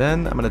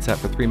 then I'm going to tap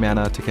for 3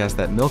 mana to cast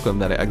that Milkum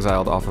that I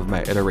exiled off of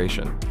my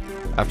Iteration.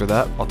 After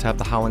that, I'll tap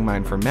the Howling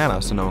Mine for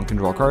mana so no one can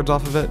draw cards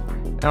off of it,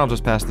 and I'll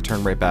just pass the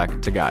turn right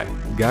back to Guy.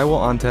 Guy will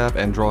untap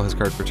and draw his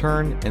card for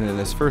turn, and in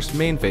his first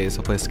main phase,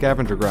 he'll play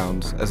Scavenger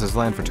Grounds as his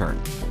land for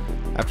turn.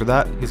 After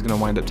that, he's going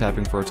to wind up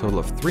tapping for a total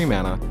of 3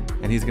 mana,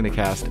 and he's going to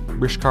cast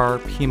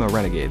Rishkar Pima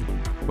Renegade.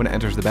 When it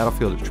enters the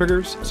battlefield, it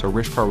triggers, so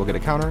Rishkar will get a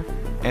counter,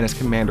 and his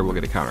commander will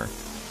get a counter.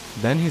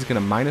 Then he's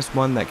going to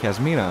 -1 that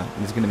Kasmina,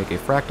 and he's going to make a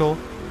Fractal,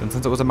 and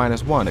since it was a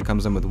 -1, it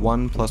comes in with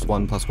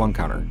 1/1/1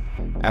 counter.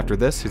 After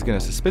this, he's going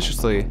to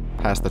suspiciously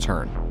pass the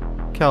turn.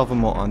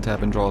 Calvin will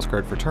untap and draw his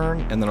card for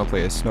turn, and then he'll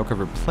play his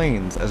Snow-Covered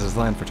Plains as his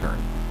land for turn.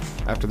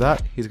 After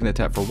that, he's going to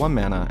tap for 1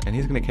 mana, and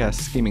he's going to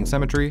cast Scheming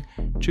Symmetry,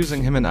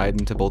 choosing him and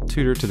Ajdin to both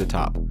tutor to the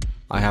top.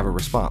 I have a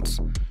response.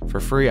 For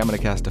free, I'm going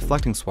to cast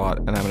Deflecting Swat,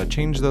 and I'm going to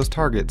change those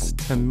targets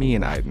to me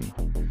and Ajdin.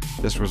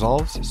 This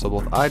resolves, so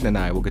both Ajdin and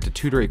I will get to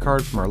tutor a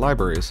card from our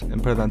libraries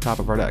and put it on top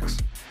of our decks.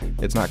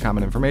 It's not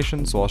common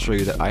information, so I'll show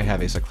you that I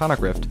have a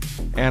Cyclonic Rift,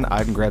 and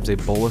Ajdin grabs a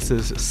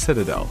Bolas's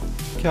Citadel.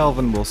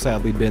 Calvin will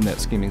sadly bin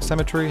that Scheming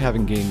Symmetry,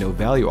 having gained no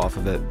value off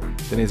of it.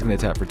 Then he's going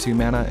to tap for 2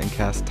 mana and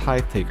cast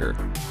Tithe Taker.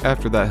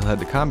 After that, he'll head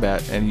to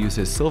combat and use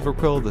his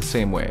Silverquill the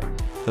same way.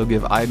 He'll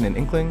give Ajdin an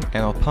Inkling,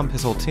 and I'll pump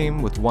his whole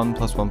team with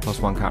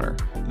 1/1/1 counter.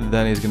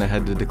 Then he's going to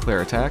head to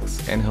declare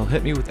attacks, and he'll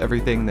hit me with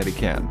everything that he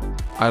can.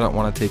 I don't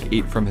want to take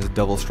 8 from his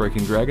Devil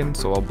Striking Dragon,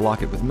 so I'll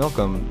block it with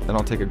Milkum, then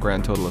I'll take a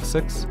grand total of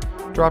 6,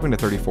 dropping to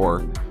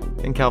 34.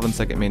 In Calvin's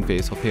second main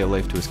phase, he'll pay a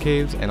life to his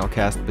caves, and I'll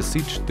cast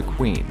Beseech the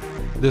Queen.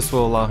 This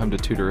will allow him to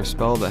tutor a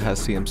spell that has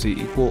CMC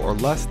equal or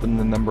less than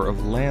the number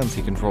of lands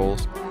he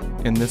controls.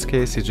 In this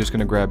case, he's just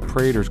going to grab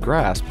Praetor's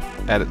Grasp,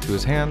 add it to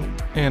his hand,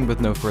 and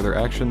with no further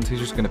actions, he's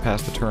just going to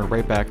pass the turn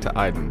right back to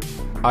Ajdin.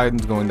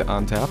 Ajdin's going to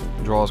untap,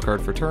 draw his card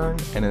for turn,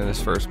 and in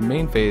his first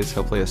main phase,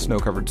 he'll play a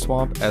Snow-Covered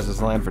Swamp as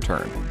his land for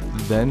turn.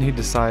 Then he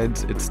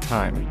decides it's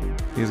time.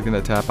 He's going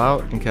to tap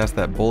out and cast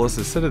that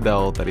Bolas's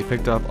Citadel that he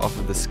picked up off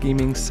of the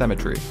Scheming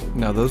Symmetry.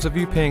 Now those of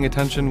you paying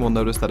attention will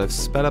notice that I've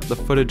sped up the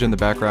footage in the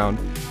background,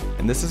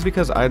 and this is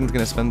because Ajdin's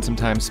going to spend some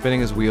time spinning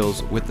his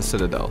wheels with the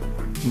Citadel.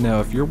 Now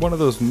if you're one of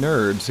those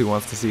nerds who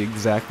wants to see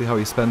exactly how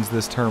he spends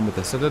this turn with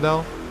the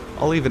Citadel,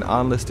 I'll leave an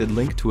unlisted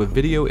link to a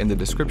video in the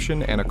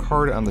description and a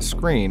card on the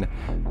screen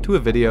to a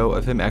video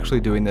of him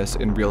actually doing this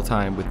in real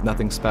time with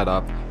nothing sped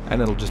up,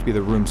 and it'll just be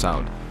the room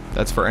sound.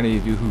 That's for any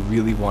of you who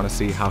really want to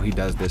see how he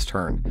does this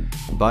turn.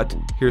 But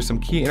here's some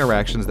key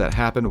interactions that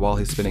happen while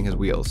he's spinning his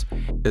wheels.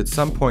 At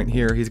some point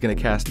here, he's going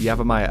to cast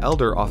Yavimaya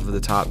Elder off of the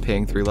top,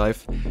 paying 3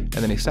 life, and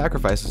then he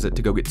sacrifices it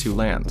to go get 2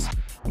 lands.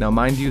 Now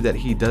mind you that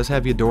he does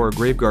have Eudora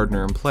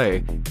Gravegardener in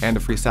play, and a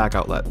free sack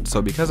outlet,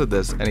 so because of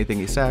this, anything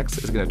he sacks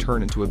is going to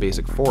turn into a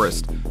basic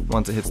forest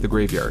once it hits the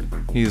graveyard.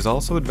 He's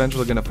also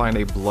eventually going to find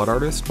a Blood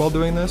Artist while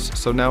doing this,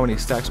 so now when he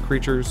stacks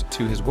creatures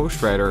to his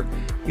Wishrider,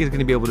 he's going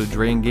to be able to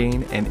Drain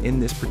Gain, and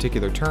in this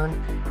particular turn,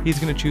 he's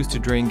going to choose to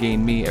Drain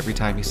Gain me every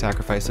time he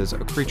sacrifices a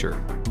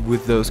creature.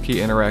 With those key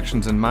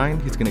interactions in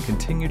mind, he's going to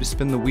continue to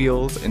spin the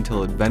wheels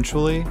until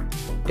eventually,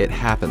 it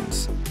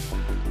happens.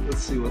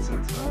 Let's see what's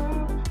on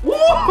top.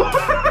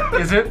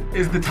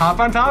 Is the top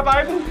on top,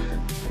 Ajdin?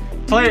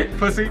 Play it,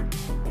 pussy.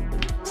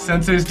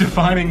 Sensei's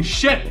defining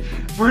shit.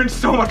 We're in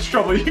so much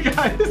trouble, you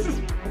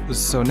guys.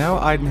 So now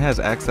Ajdin has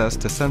access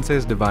to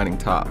Sensei's Divining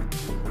Top.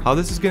 How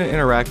this is going to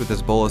interact with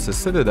his Bolas's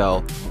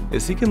Citadel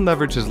is he can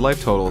leverage his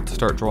life total to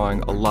start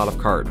drawing a lot of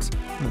cards.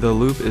 The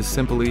loop is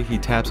simply he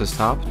taps his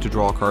top to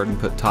draw a card and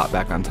put top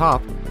back on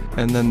top,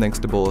 and then thanks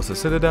to Bolas's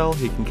Citadel,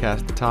 he can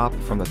cast the top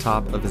from the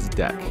top of his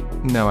deck.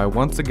 Now I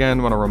once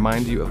again want to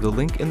remind you of the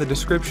link in the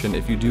description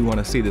if you do want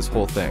to see this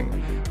whole thing,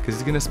 because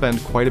he's going to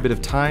spend quite a bit of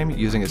time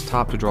using his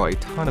top to draw a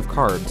ton of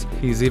cards.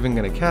 He's even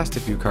going to cast a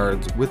few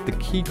cards, with the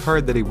key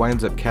card that he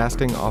winds up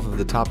casting off of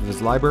the top of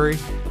his library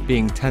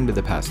being Tend to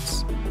the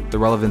Pests. The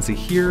relevancy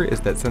here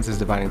is that since his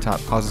Divining Top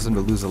causes him to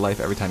lose a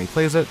life every time he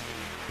plays it,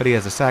 but he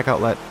has a sack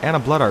outlet and a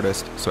blood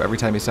artist, so every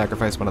time he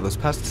sacrifices one of those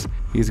pests,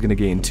 he's going to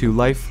gain 2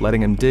 life,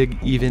 letting him dig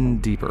even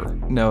deeper.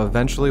 Now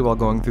eventually, while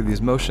going through these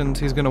motions,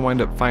 he's going to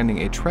wind up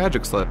finding a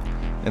tragic slip,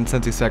 and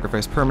since he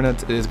sacrificed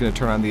permanents, it is going to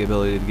turn on the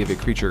ability to give a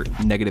creature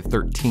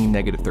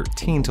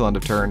 -13/-13 till end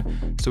of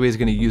turn, so he's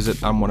going to use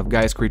it on one of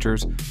Guy's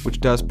creatures, which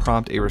does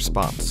prompt a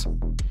response.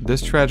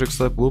 This tragic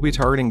slip will be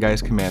targeting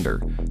Guy's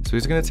commander, so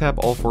he's going to tap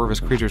all 4 of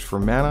his creatures for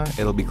mana.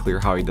 It'll be clear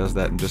how he does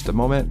that in just a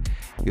moment.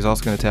 He's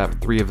also going to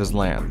tap 3 of his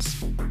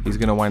lands. He's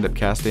going to wind up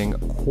casting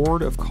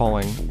Chord of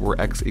Calling, where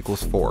X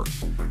equals 4.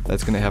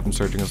 That's going to have him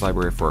searching his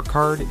library for a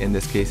card. In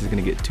this case, he's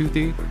going to get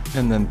Toothy,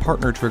 and then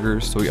partner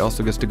triggers, so he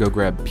also gets to go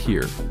grab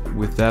Pier.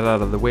 With that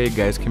out of the way,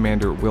 Guy's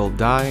commander will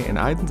die, and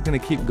Ajdin's going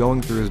to keep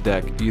going through his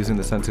deck using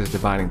the Sensei's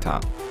Divining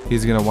Top.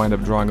 He's going to wind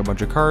up drawing a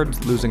bunch of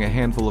cards, losing a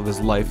handful of his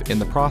life in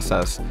the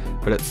process,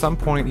 but at some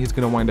point he's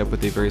going to wind up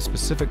with a very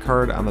specific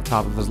card on the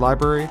top of his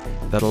library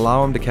that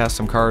allow him to cast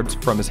some cards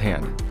from his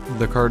hand.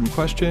 The card in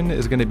question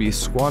is going to be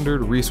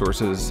Squandered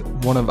Resources,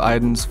 one of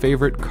Ajdin's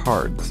favorite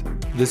cards.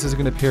 This is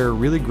going to pair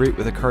really great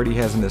with a card he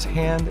has in his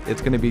hand.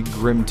 It's going to be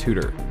Grim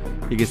Tutor.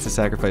 He gets to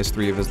sacrifice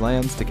 3 of his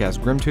lands to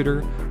cast Grim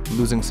Tutor,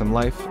 losing some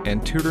life,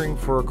 and tutoring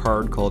for a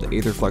card called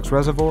Aetherflux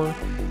Reservoir.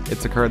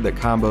 It's a card that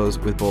combos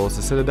with Bolas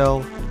the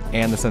Citadel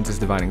and the Sensei's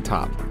Divining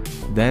Top.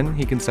 Then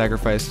he can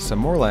sacrifice some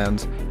more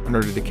lands in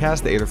order to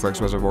cast the Aetherflux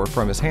Reservoir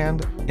from his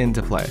hand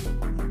into play.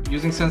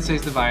 Using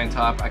Sensei's Divining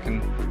Top, I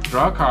can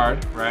draw a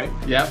card, right?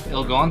 Yep.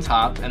 It'll go on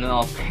top, and then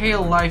I'll pay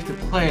a life to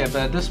play it,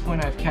 but at this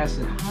point I've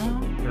casted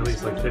At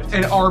least like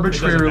 15. An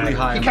arbitrarily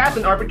high He amount. cast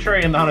an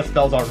arbitrary amount of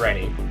spells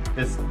already.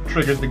 This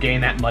triggers the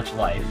gain that much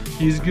life.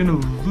 He's going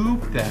to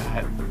loop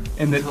that,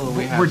 and then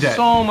we we're dead.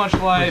 so much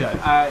life.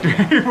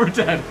 We're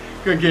dead.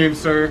 Good game,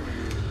 sir.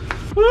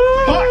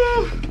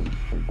 Woo!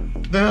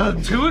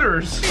 The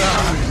tutors.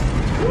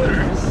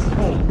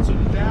 Oh, so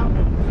that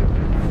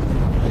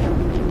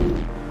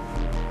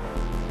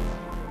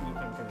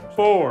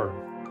 4,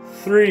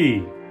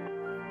 3.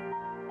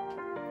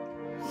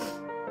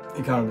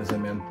 He counted this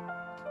in, man.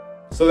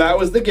 So that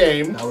was the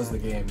game. That was the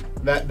game.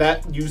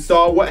 That you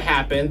saw what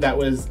happened. That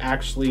was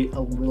actually a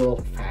little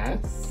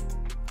fast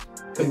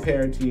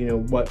compared to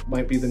what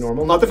might be the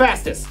normal. Not the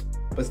fastest,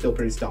 but still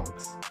pretty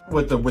stonks.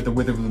 What the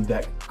Witherbloom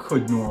deck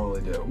could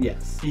normally do.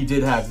 Yes. He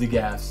did have the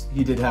gas.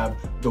 He did have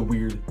the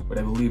weird, what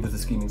I believe was the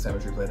Scheming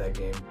Symmetry play that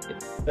game.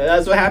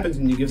 That's what happens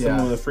when you give Yeah.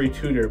 someone a free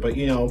tutor, but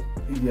Yeah.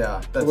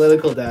 That's,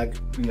 political deck.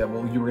 yeah,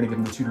 well, you were going to give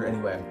him the tutor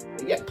anyway.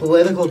 Yeah,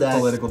 political deck.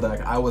 Political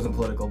deck. I wasn't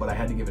political, but I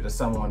had to give it to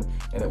someone,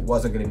 and it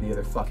wasn't going to be the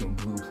other fucking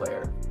blue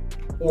player.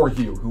 Or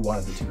you, who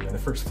wanted the tutor in the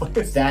first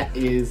place. That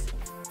is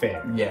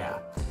fair. Yeah,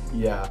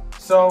 yeah.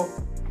 So,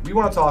 we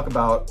want to talk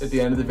about, at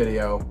the end of the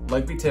video,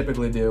 like we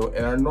typically do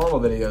in our normal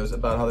videos,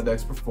 about how the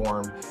decks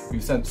performed.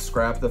 We've sent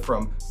scrap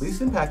from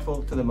least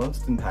impactful to the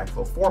most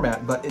impactful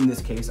format, but in this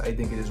case, I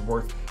think it is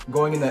worth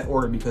going in that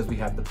order because we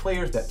have the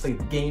players that played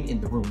the game in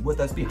the room with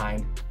us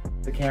behind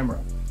the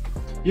camera.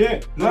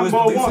 Yeah, Who was the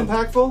least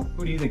impactful?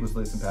 Who do you think was the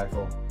least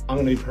impactful? I'm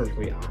gonna be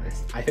perfectly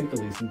honest. I think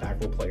the least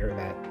impactful player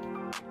that,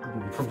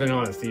 for being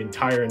honest, the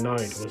entire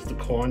night was the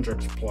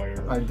Quandrix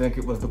player. I think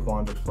it was the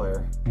Quandrix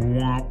player.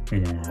 Womp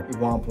womp.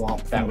 Womp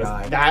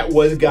womp. That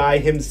was Guy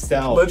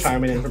himself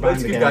chiming in from behind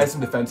Let's the give camera. Guy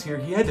some defense here.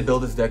 He had to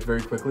build his deck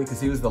very quickly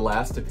because he was the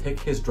last to pick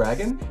his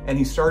dragon, and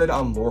he started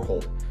on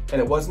Lorehold.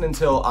 And it wasn't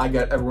until I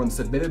got everyone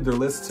submitted their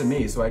lists to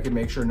me so I could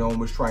make sure no one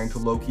was trying to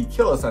low-key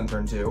kill us on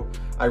turn 2,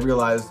 I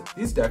realized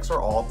these decks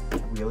are all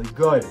really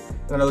good.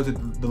 And then I looked at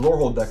the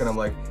Lorehold deck and I'm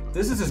like,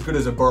 this is as good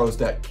as a Burrows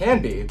deck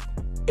can be.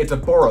 It's a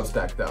Boros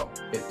deck though.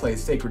 It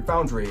plays Sacred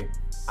Foundry.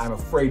 I'm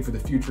afraid for the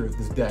future of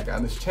this deck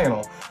on this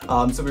channel.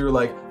 So we were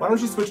like, why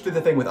don't you switch to the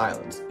thing with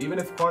islands? Even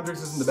if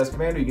Quandrix isn't the best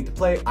commander, you get to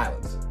play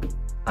islands.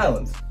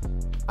 Islands.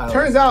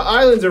 Turns out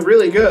islands are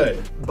really good.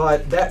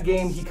 But that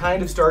game, he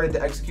kind of started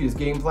to execute his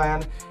game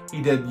plan.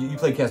 He did, you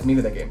played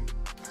Casmina that game.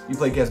 You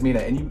played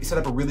Casmina and you set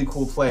up a really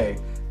cool play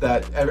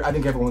that I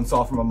think everyone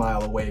saw from a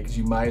mile away because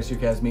you minus your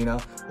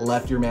Casmina,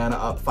 left your mana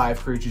up 5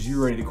 creatures, you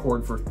were ready to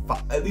cord for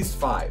at least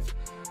 5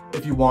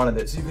 if you wanted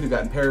it. So you could have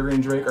gotten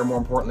Peregrine Drake, or more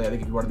importantly, I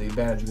think if you wanted the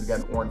advantage, you could have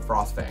gotten Orin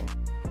Frostfang,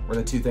 were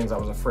the 2 things I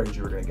was afraid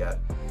you were going to get.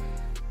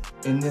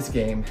 In this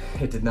game,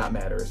 it did not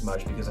matter as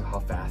much because of how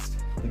fast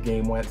the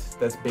game went.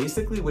 That's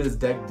basically what his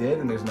deck did,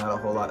 and there's not a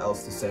whole lot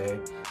else to say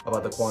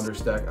about the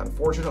Quandrix deck.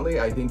 Unfortunately,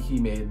 I think he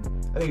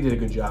did a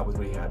good job with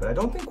what he had, but I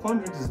don't think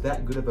Quandrix is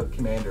that good of a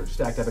commander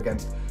stacked up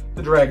against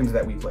the dragons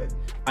that we played.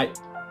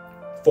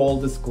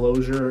 Full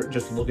disclosure,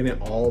 just looking at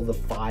all the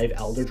 5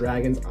 Elder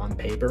Dragons on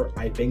paper,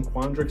 I think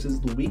Quandrix is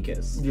the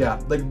weakest. Yeah,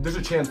 like there's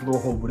a chance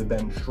Lorehold would have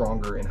been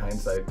stronger in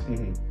hindsight.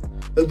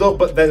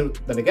 But then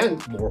again,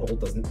 Lorehold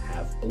doesn't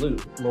have blue.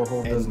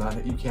 Lorehold does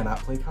not. You cannot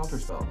play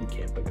counterspell. You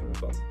can't play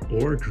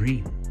counterspell. Or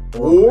green.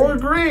 Or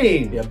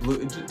green. Yeah,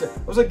 blue.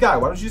 I was like, guy,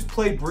 why don't you just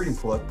play Breeding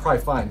Pool? That's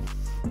probably fine.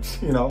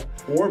 You know?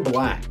 Or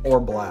black. Or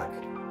black.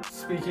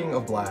 Speaking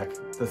of black,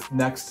 the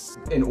next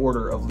in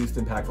order of least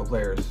impactful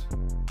players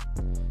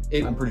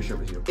I'm pretty sure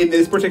it was you. In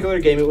this particular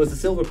game, it was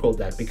the Silverquill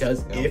deck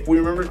because if we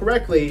remember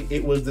correctly,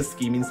 it was the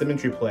Scheming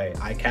Symmetry play.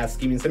 I cast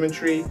Scheming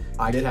Symmetry.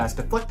 I cast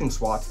Deflecting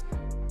Swat.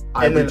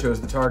 I chose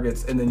the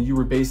targets, and then you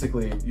were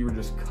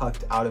just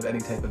cucked out of any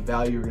type of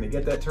value you were going to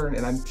get that turn,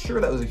 and I'm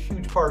sure that was a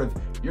huge part of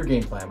your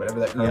game plan, whatever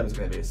that card was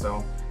going to be.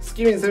 So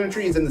Scheming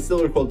Symmetry is in the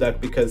Silverquill deck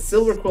because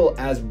Silverquill,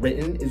 as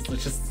written, is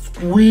just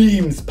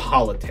screams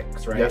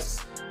politics, right?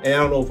 Yes. And I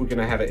don't know if we're going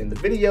to have it in the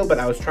video, but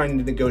I was trying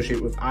to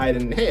negotiate with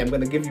Ajdin, hey, I'm going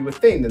to give you a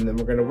thing, and then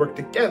we're going to work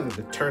together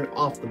to turn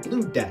off the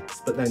blue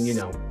decks. But then, you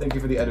know. Thank you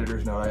for the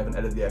editor's note. I haven't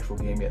edited the actual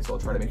game yet, so I'll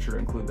try to make sure to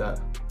include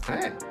that.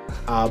 Hey.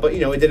 But,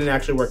 you know, it didn't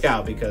actually work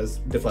out because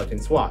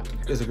Deflecting Swat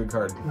is a good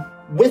card.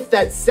 With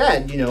that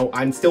said, you know,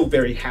 I'm still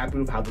very happy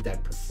with how the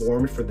deck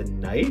performed for the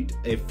night.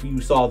 If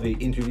you saw the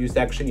interview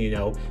section, you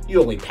know,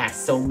 you only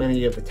passed so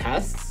many of the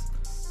tests.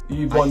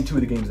 You won 2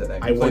 of the games that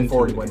night. I won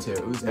 4, you won 2.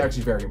 It was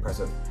actually very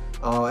impressive.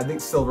 I think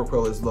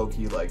Silverquill is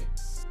low-key, like,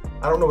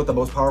 I don't know what the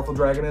most powerful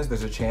dragon is.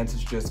 There's a chance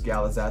it's just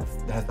Galazeth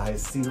that has the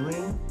highest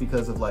ceiling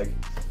because of, like,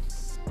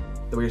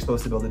 the way you're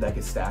supposed to build a deck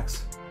is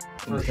stacks.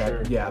 For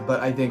sure. Yeah,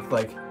 but I think,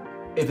 like,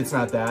 if it's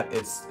not that,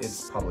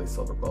 it's probably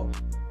Silverquill.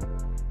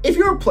 If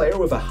you're a player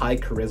with a high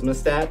charisma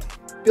stat,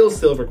 build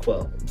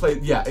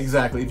Silverquill. Yeah,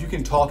 exactly. If you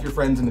can talk your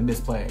friends into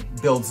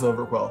misplaying, build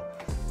Silverquill.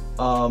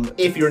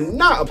 If you're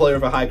not a player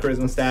with a high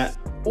charisma stat,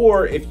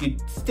 or if you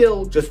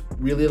still just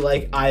really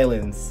like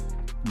islands,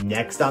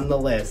 next on the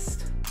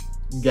list,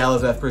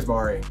 Galazeth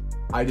Prismari.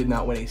 I did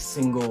not win a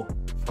single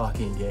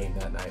fucking game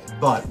that night.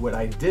 But what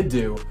I did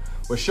do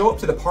was show up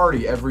to the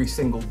party every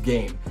single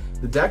game.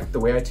 The deck, the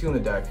way I tuned the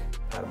deck,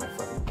 out of my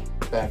fucking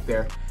back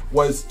there,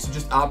 was to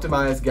just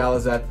optimize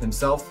Galazeth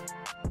himself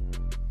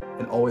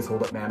and always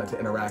hold up mana to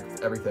interact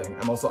with everything.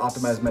 I'm also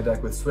optimizing my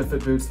deck with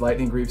Swiftfoot Boots,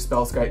 Lightning Greaves,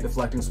 Spellskite,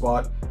 Deflecting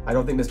Swat. I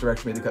don't think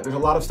Misdirection made the cut. There's a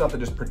lot of stuff that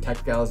just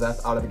protect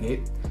Galazeth out of the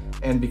gate.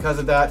 And because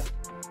of that,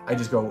 I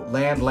just go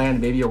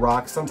land, maybe a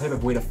rock, some type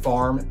of way to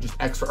farm, just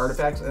extra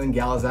artifacts, and then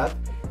Galazeth,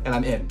 and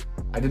I'm in.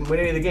 I didn't win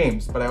any of the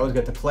games, but I always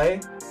get to play,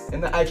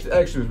 and I actually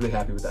was really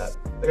happy with that.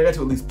 Like, I got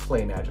to at least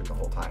play Magic the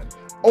whole time.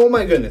 Oh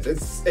my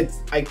goodness,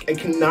 I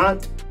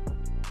cannot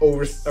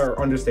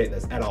understate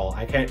this at all.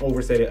 I can't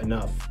overstate it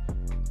enough.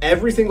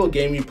 Every single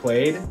game you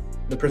played,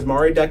 the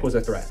Prismari deck was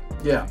a threat.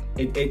 Yeah.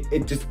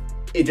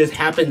 It just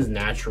happens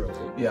naturally.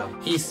 Yeah.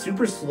 He's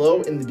super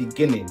slow in the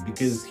beginning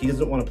because he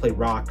doesn't want to play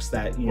rocks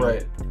that, you know,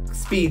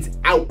 speeds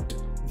out.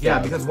 Yeah,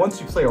 because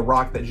once you play a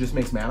rock that just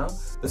makes mana,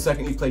 the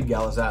second you play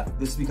Galazeth,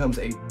 this becomes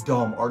a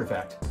dumb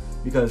artifact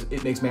because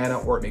it makes mana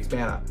or it makes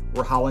mana.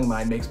 Where Howling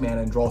Mine makes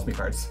mana and draws me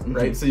cards,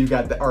 right? So you've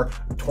got our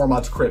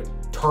Tormod's Crypt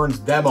turns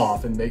them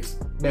off and makes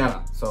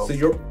mana. So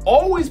you're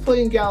always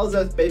playing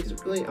Galazeth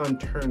basically on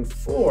turn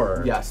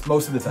 4. Yes,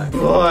 most of the time.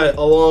 But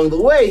along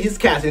the way, he's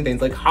casting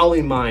things like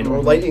Howling Mine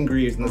or Lightning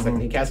Greaves, and the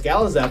second he casts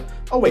Galazeth,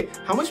 oh wait,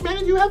 how much mana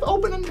do you have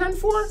open on turn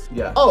 4?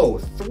 Yeah. Oh,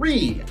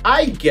 3.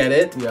 I get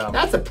it. Yeah.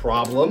 That's a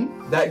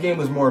problem. That game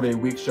was more of a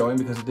weak showing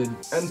because it did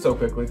end so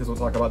quickly, because we'll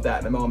talk about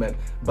that in a moment.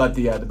 But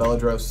the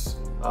Beledros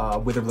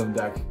Witherbloom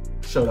deck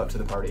showed up to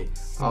the party.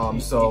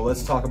 So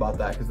let's talk about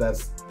that,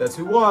 because that's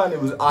who won.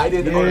 It was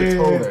Ajdin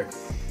Aratovic.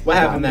 What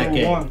happened in that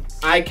game?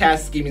 I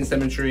cast Scheming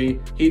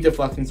Symmetry, he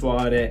Deflecting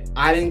Swat it.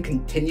 Ajdin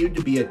continued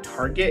to be a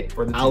target.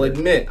 I'll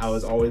admit, I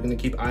was always going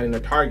to keep Ajdin a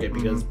target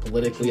because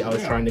politically I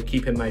was trying to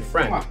keep him my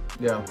friend.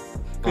 Yeah.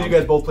 Because you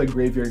guys both played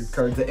graveyard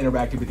cards that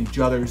interacted with each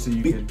other, so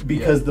you could...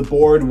 Because the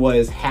board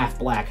was half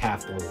black,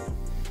 half blue.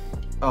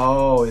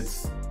 Oh,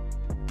 it's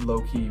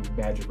low-key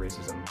Magic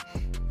racism.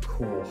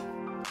 Cool.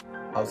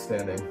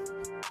 Outstanding.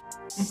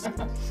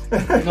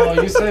 No,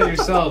 you said it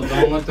yourself.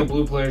 Don't let the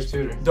blue players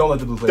tutor. Don't let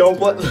the blue players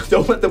tutor.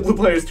 Don't let the blue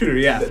players tutor,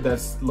 yeah.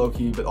 That's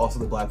low-key, but also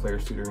the black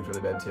players tutoring is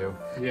really bad too.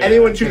 Yeah,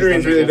 anyone tutoring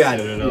is really bad.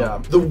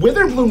 Yeah. The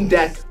Witherbloom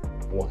deck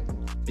won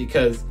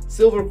because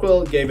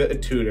Silverquill gave it a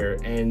tutor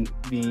and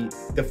the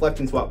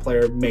Deflecting Swat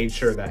player made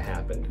sure that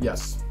happened.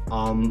 Yes.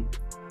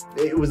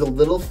 It was a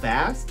little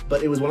fast,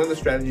 but it was one of the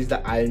strategies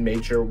that I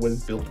made sure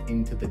was built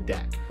into the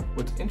deck.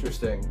 What's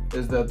interesting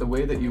is that the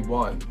way that you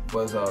won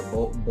was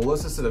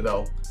Bolas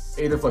Citadel,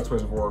 Aetherflux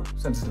Reservoir,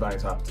 Senses Divining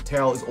Top. It's a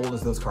tale as old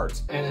as those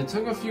cards. And it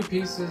took a few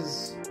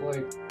pieces,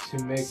 like,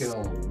 to make it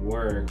all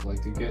work,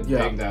 like, to get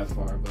big that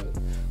far,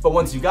 But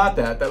once you got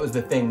that, that was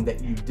the thing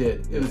that you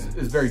did. It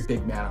was very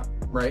big mana,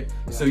 right?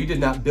 Yeah. So you did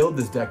not build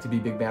this deck to be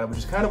big mana, which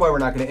is kind of why we're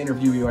not going to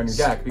interview you on your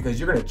deck, because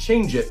you're going to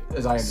change it,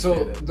 as I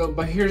understand it.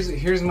 But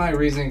here's my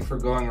reasoning for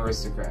going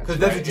Aristocrats. Because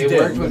that's what you did.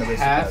 It worked with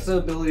half the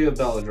ability of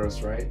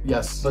Beledros, right?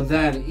 Yes. But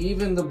then,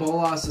 even the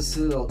Bolas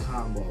Citadel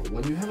combo,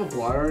 when you have a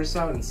Blood Artist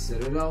out in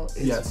Citadel,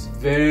 it's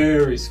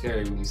very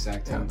scary when you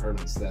sack 10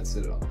 permanents to that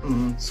Citadel.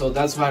 So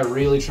that's why I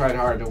really tried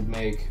hard to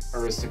make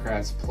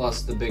Aristocrats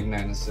plus the big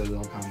mana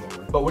Citadel combo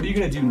work. But what are you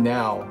going to do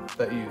now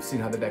that you've seen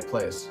how the deck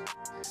plays?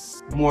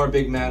 More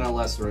big mana,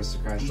 less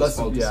Aristocrats. The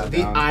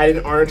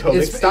Ajdin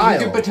Aratovic style.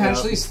 You could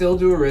potentially still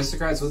do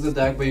Aristocrats with the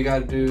deck, but you got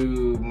to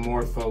do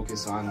more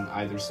focus on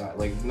either side.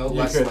 Like,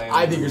 less land.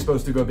 I think you're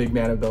supposed to go big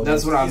mana build.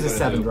 That's what I'm going to do.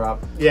 He's a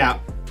 7-drop. Yeah.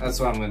 That's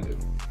what I'm going to do.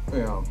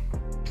 Yeah.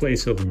 Play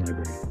Sylvan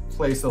Library.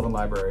 Play Sylvan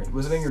Library.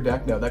 Was it in your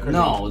deck? No, that card.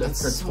 No,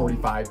 that's that's so...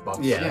 $45.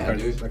 Yeah,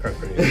 dude. that card's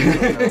pretty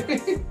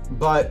good.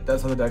 But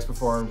that's how the decks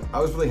performed.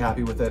 I was really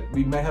happy with it.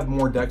 We may have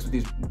more decks with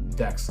these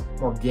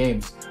more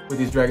games with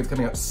these dragons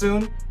coming out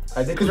soon.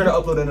 I think we're gonna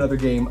upload another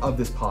game of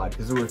this pod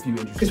because there were a few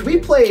interesting. Because we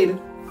played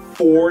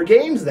 4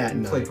 games that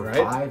night, played for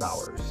right? 5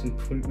 hours.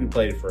 We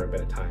played for a bit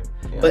of time.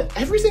 Yeah. But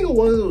every single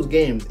one of those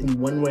games, in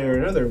one way or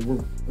another,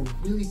 were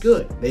really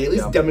good. They at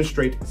least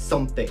demonstrate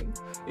something.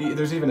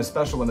 There's even a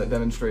special one that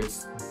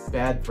demonstrates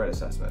bad threat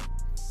assessment.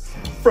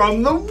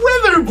 From the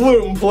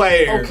Witherbloom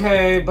player!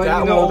 Okay, but that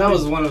you know, that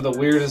was one of the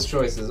weirdest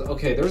choices.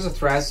 Okay, there's a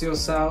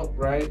Thrasios out,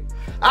 right?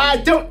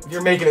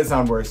 You're making it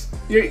sound worse.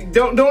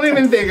 Don't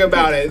even think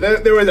about it.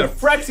 There was a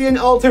Phyrexian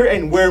altar,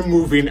 and we're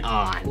moving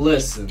on.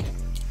 Listen.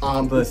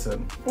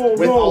 Listen. Oh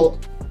no!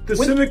 The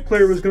Cynic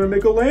player was gonna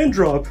make a land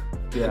drop.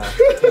 Yeah.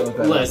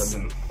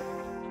 Listen.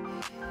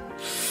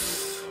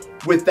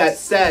 With that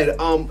said,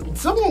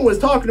 someone was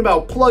talking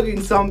about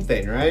plugging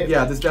something, right?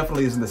 Yeah, this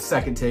definitely isn't the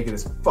second take of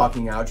this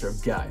fucking outro.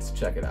 Guys,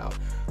 check it out.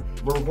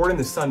 We're recording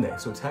this Sunday,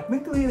 so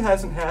technically it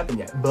hasn't happened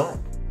yet, but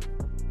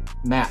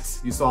mats,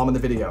 you saw them in the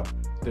video.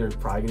 There's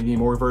probably gonna be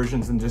more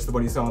versions than just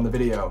what you saw in the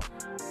video.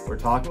 We're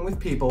talking with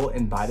people,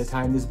 and by the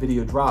time this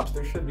video drops,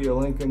 there should be a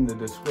link in the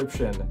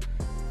description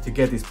to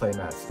get these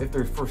playmats. If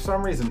there for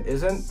some reason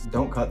isn't,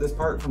 don't cut this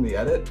part from the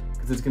edit,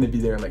 because it's gonna be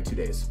there in like 2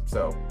 days,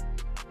 so.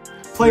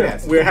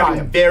 Playmats. We're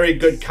having very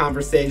good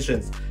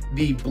conversations.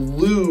 The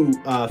blue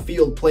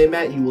field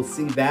playmat, you will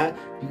see that.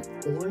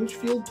 The orange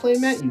field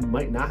playmat, you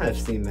might not have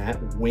seen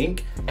that.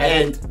 Wink.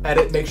 And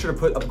edit. Make sure to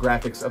put up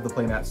graphics of the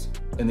playmats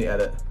in the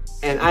edit.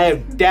 And I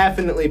have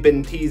definitely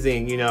been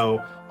teasing, you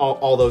know,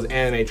 all those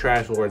anime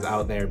trash lords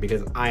out there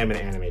because I am an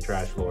anime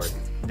trash lord.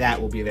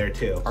 That will be there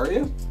too. Are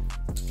you?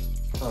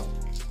 Oh.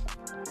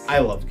 I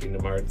love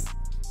Kingdom Hearts.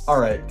 All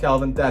right,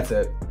 Calvin. That's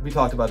it. We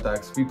talked about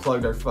decks. We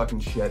plugged our fucking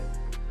shit.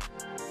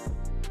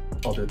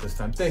 I'll do it this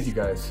time. Thank you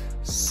guys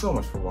so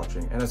much for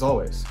watching, and as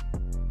always,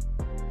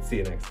 see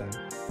you next time.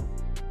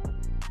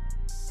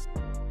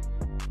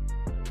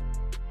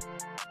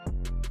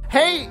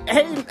 Hey,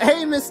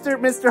 Mr.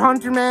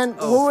 Hunterman,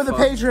 who are the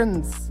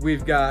patrons?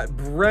 We've got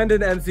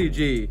Brendan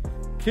MCG,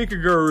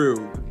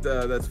 Kikaguru,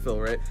 that's Phil,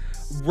 right?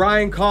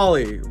 Ryan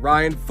Colley,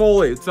 Ryan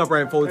Foley. What's up,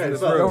 Ryan Foley's in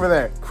this room. Over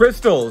there.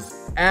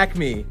 Crystals,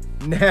 Acme,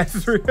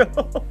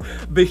 Nazriel,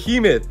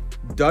 Behemoth,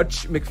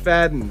 Dutch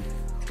McFadden.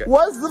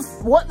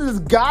 What is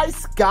Guy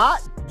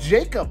Scott,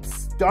 Jacob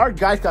Stark?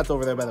 Guy Scott's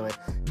over there, by the way.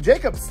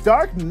 Jacob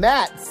Stark,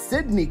 Matt,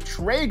 Sydney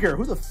Traeger,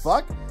 who the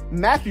fuck?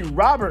 Matthew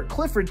Robert,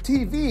 Clifford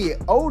TV,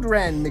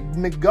 Odran,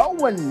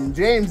 McGowan,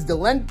 James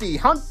Delenti,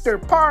 Hunter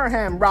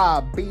Parham,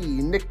 Rob B,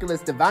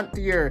 Nicholas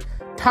Devantier,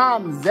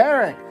 Tom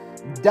Zarek,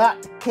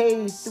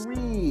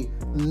 K3,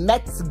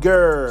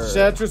 Metzger,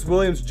 Shadrix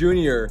Williams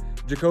Jr.,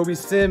 Jacoby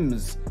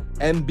Sims,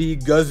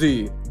 MB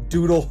Guzzy,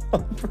 Doodle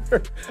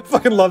Humper.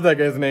 Fucking love that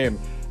guy's name.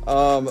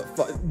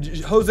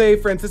 Jose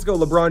Francisco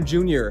LeBron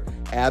Jr.,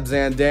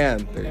 Abzan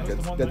Dan,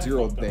 that's your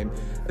old name.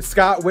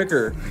 Scott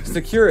Wicker,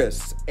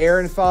 Securus,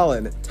 Aaron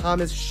Fallon,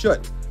 Thomas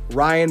Schutt,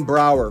 Ryan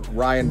Brower,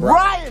 Ryan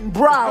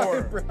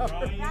Brower,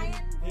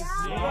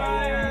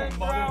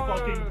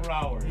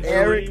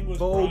 Eric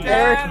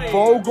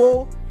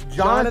Vogel,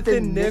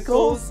 Jonathan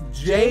Nichols,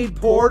 Jade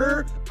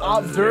Porter,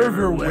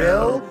 Observer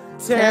Will,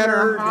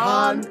 Tanner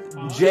Hahn,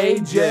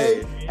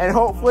 JJ. And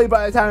hopefully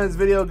by the time this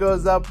video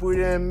goes up, we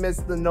didn't miss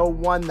the no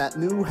one that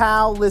knew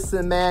how.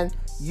 Listen, man,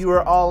 you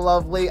are all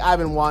lovely. I've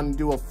been wanting to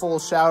do a full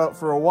shout out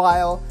for a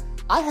while.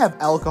 I have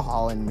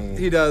alcohol in me.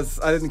 He does.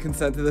 I didn't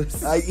consent to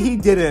this. He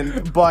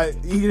didn't, but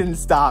he didn't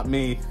stop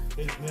me.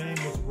 His name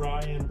was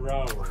Ryan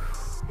Brower.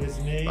 His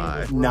name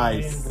was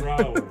Nice.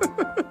 Ryan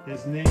Brower.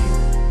 His name...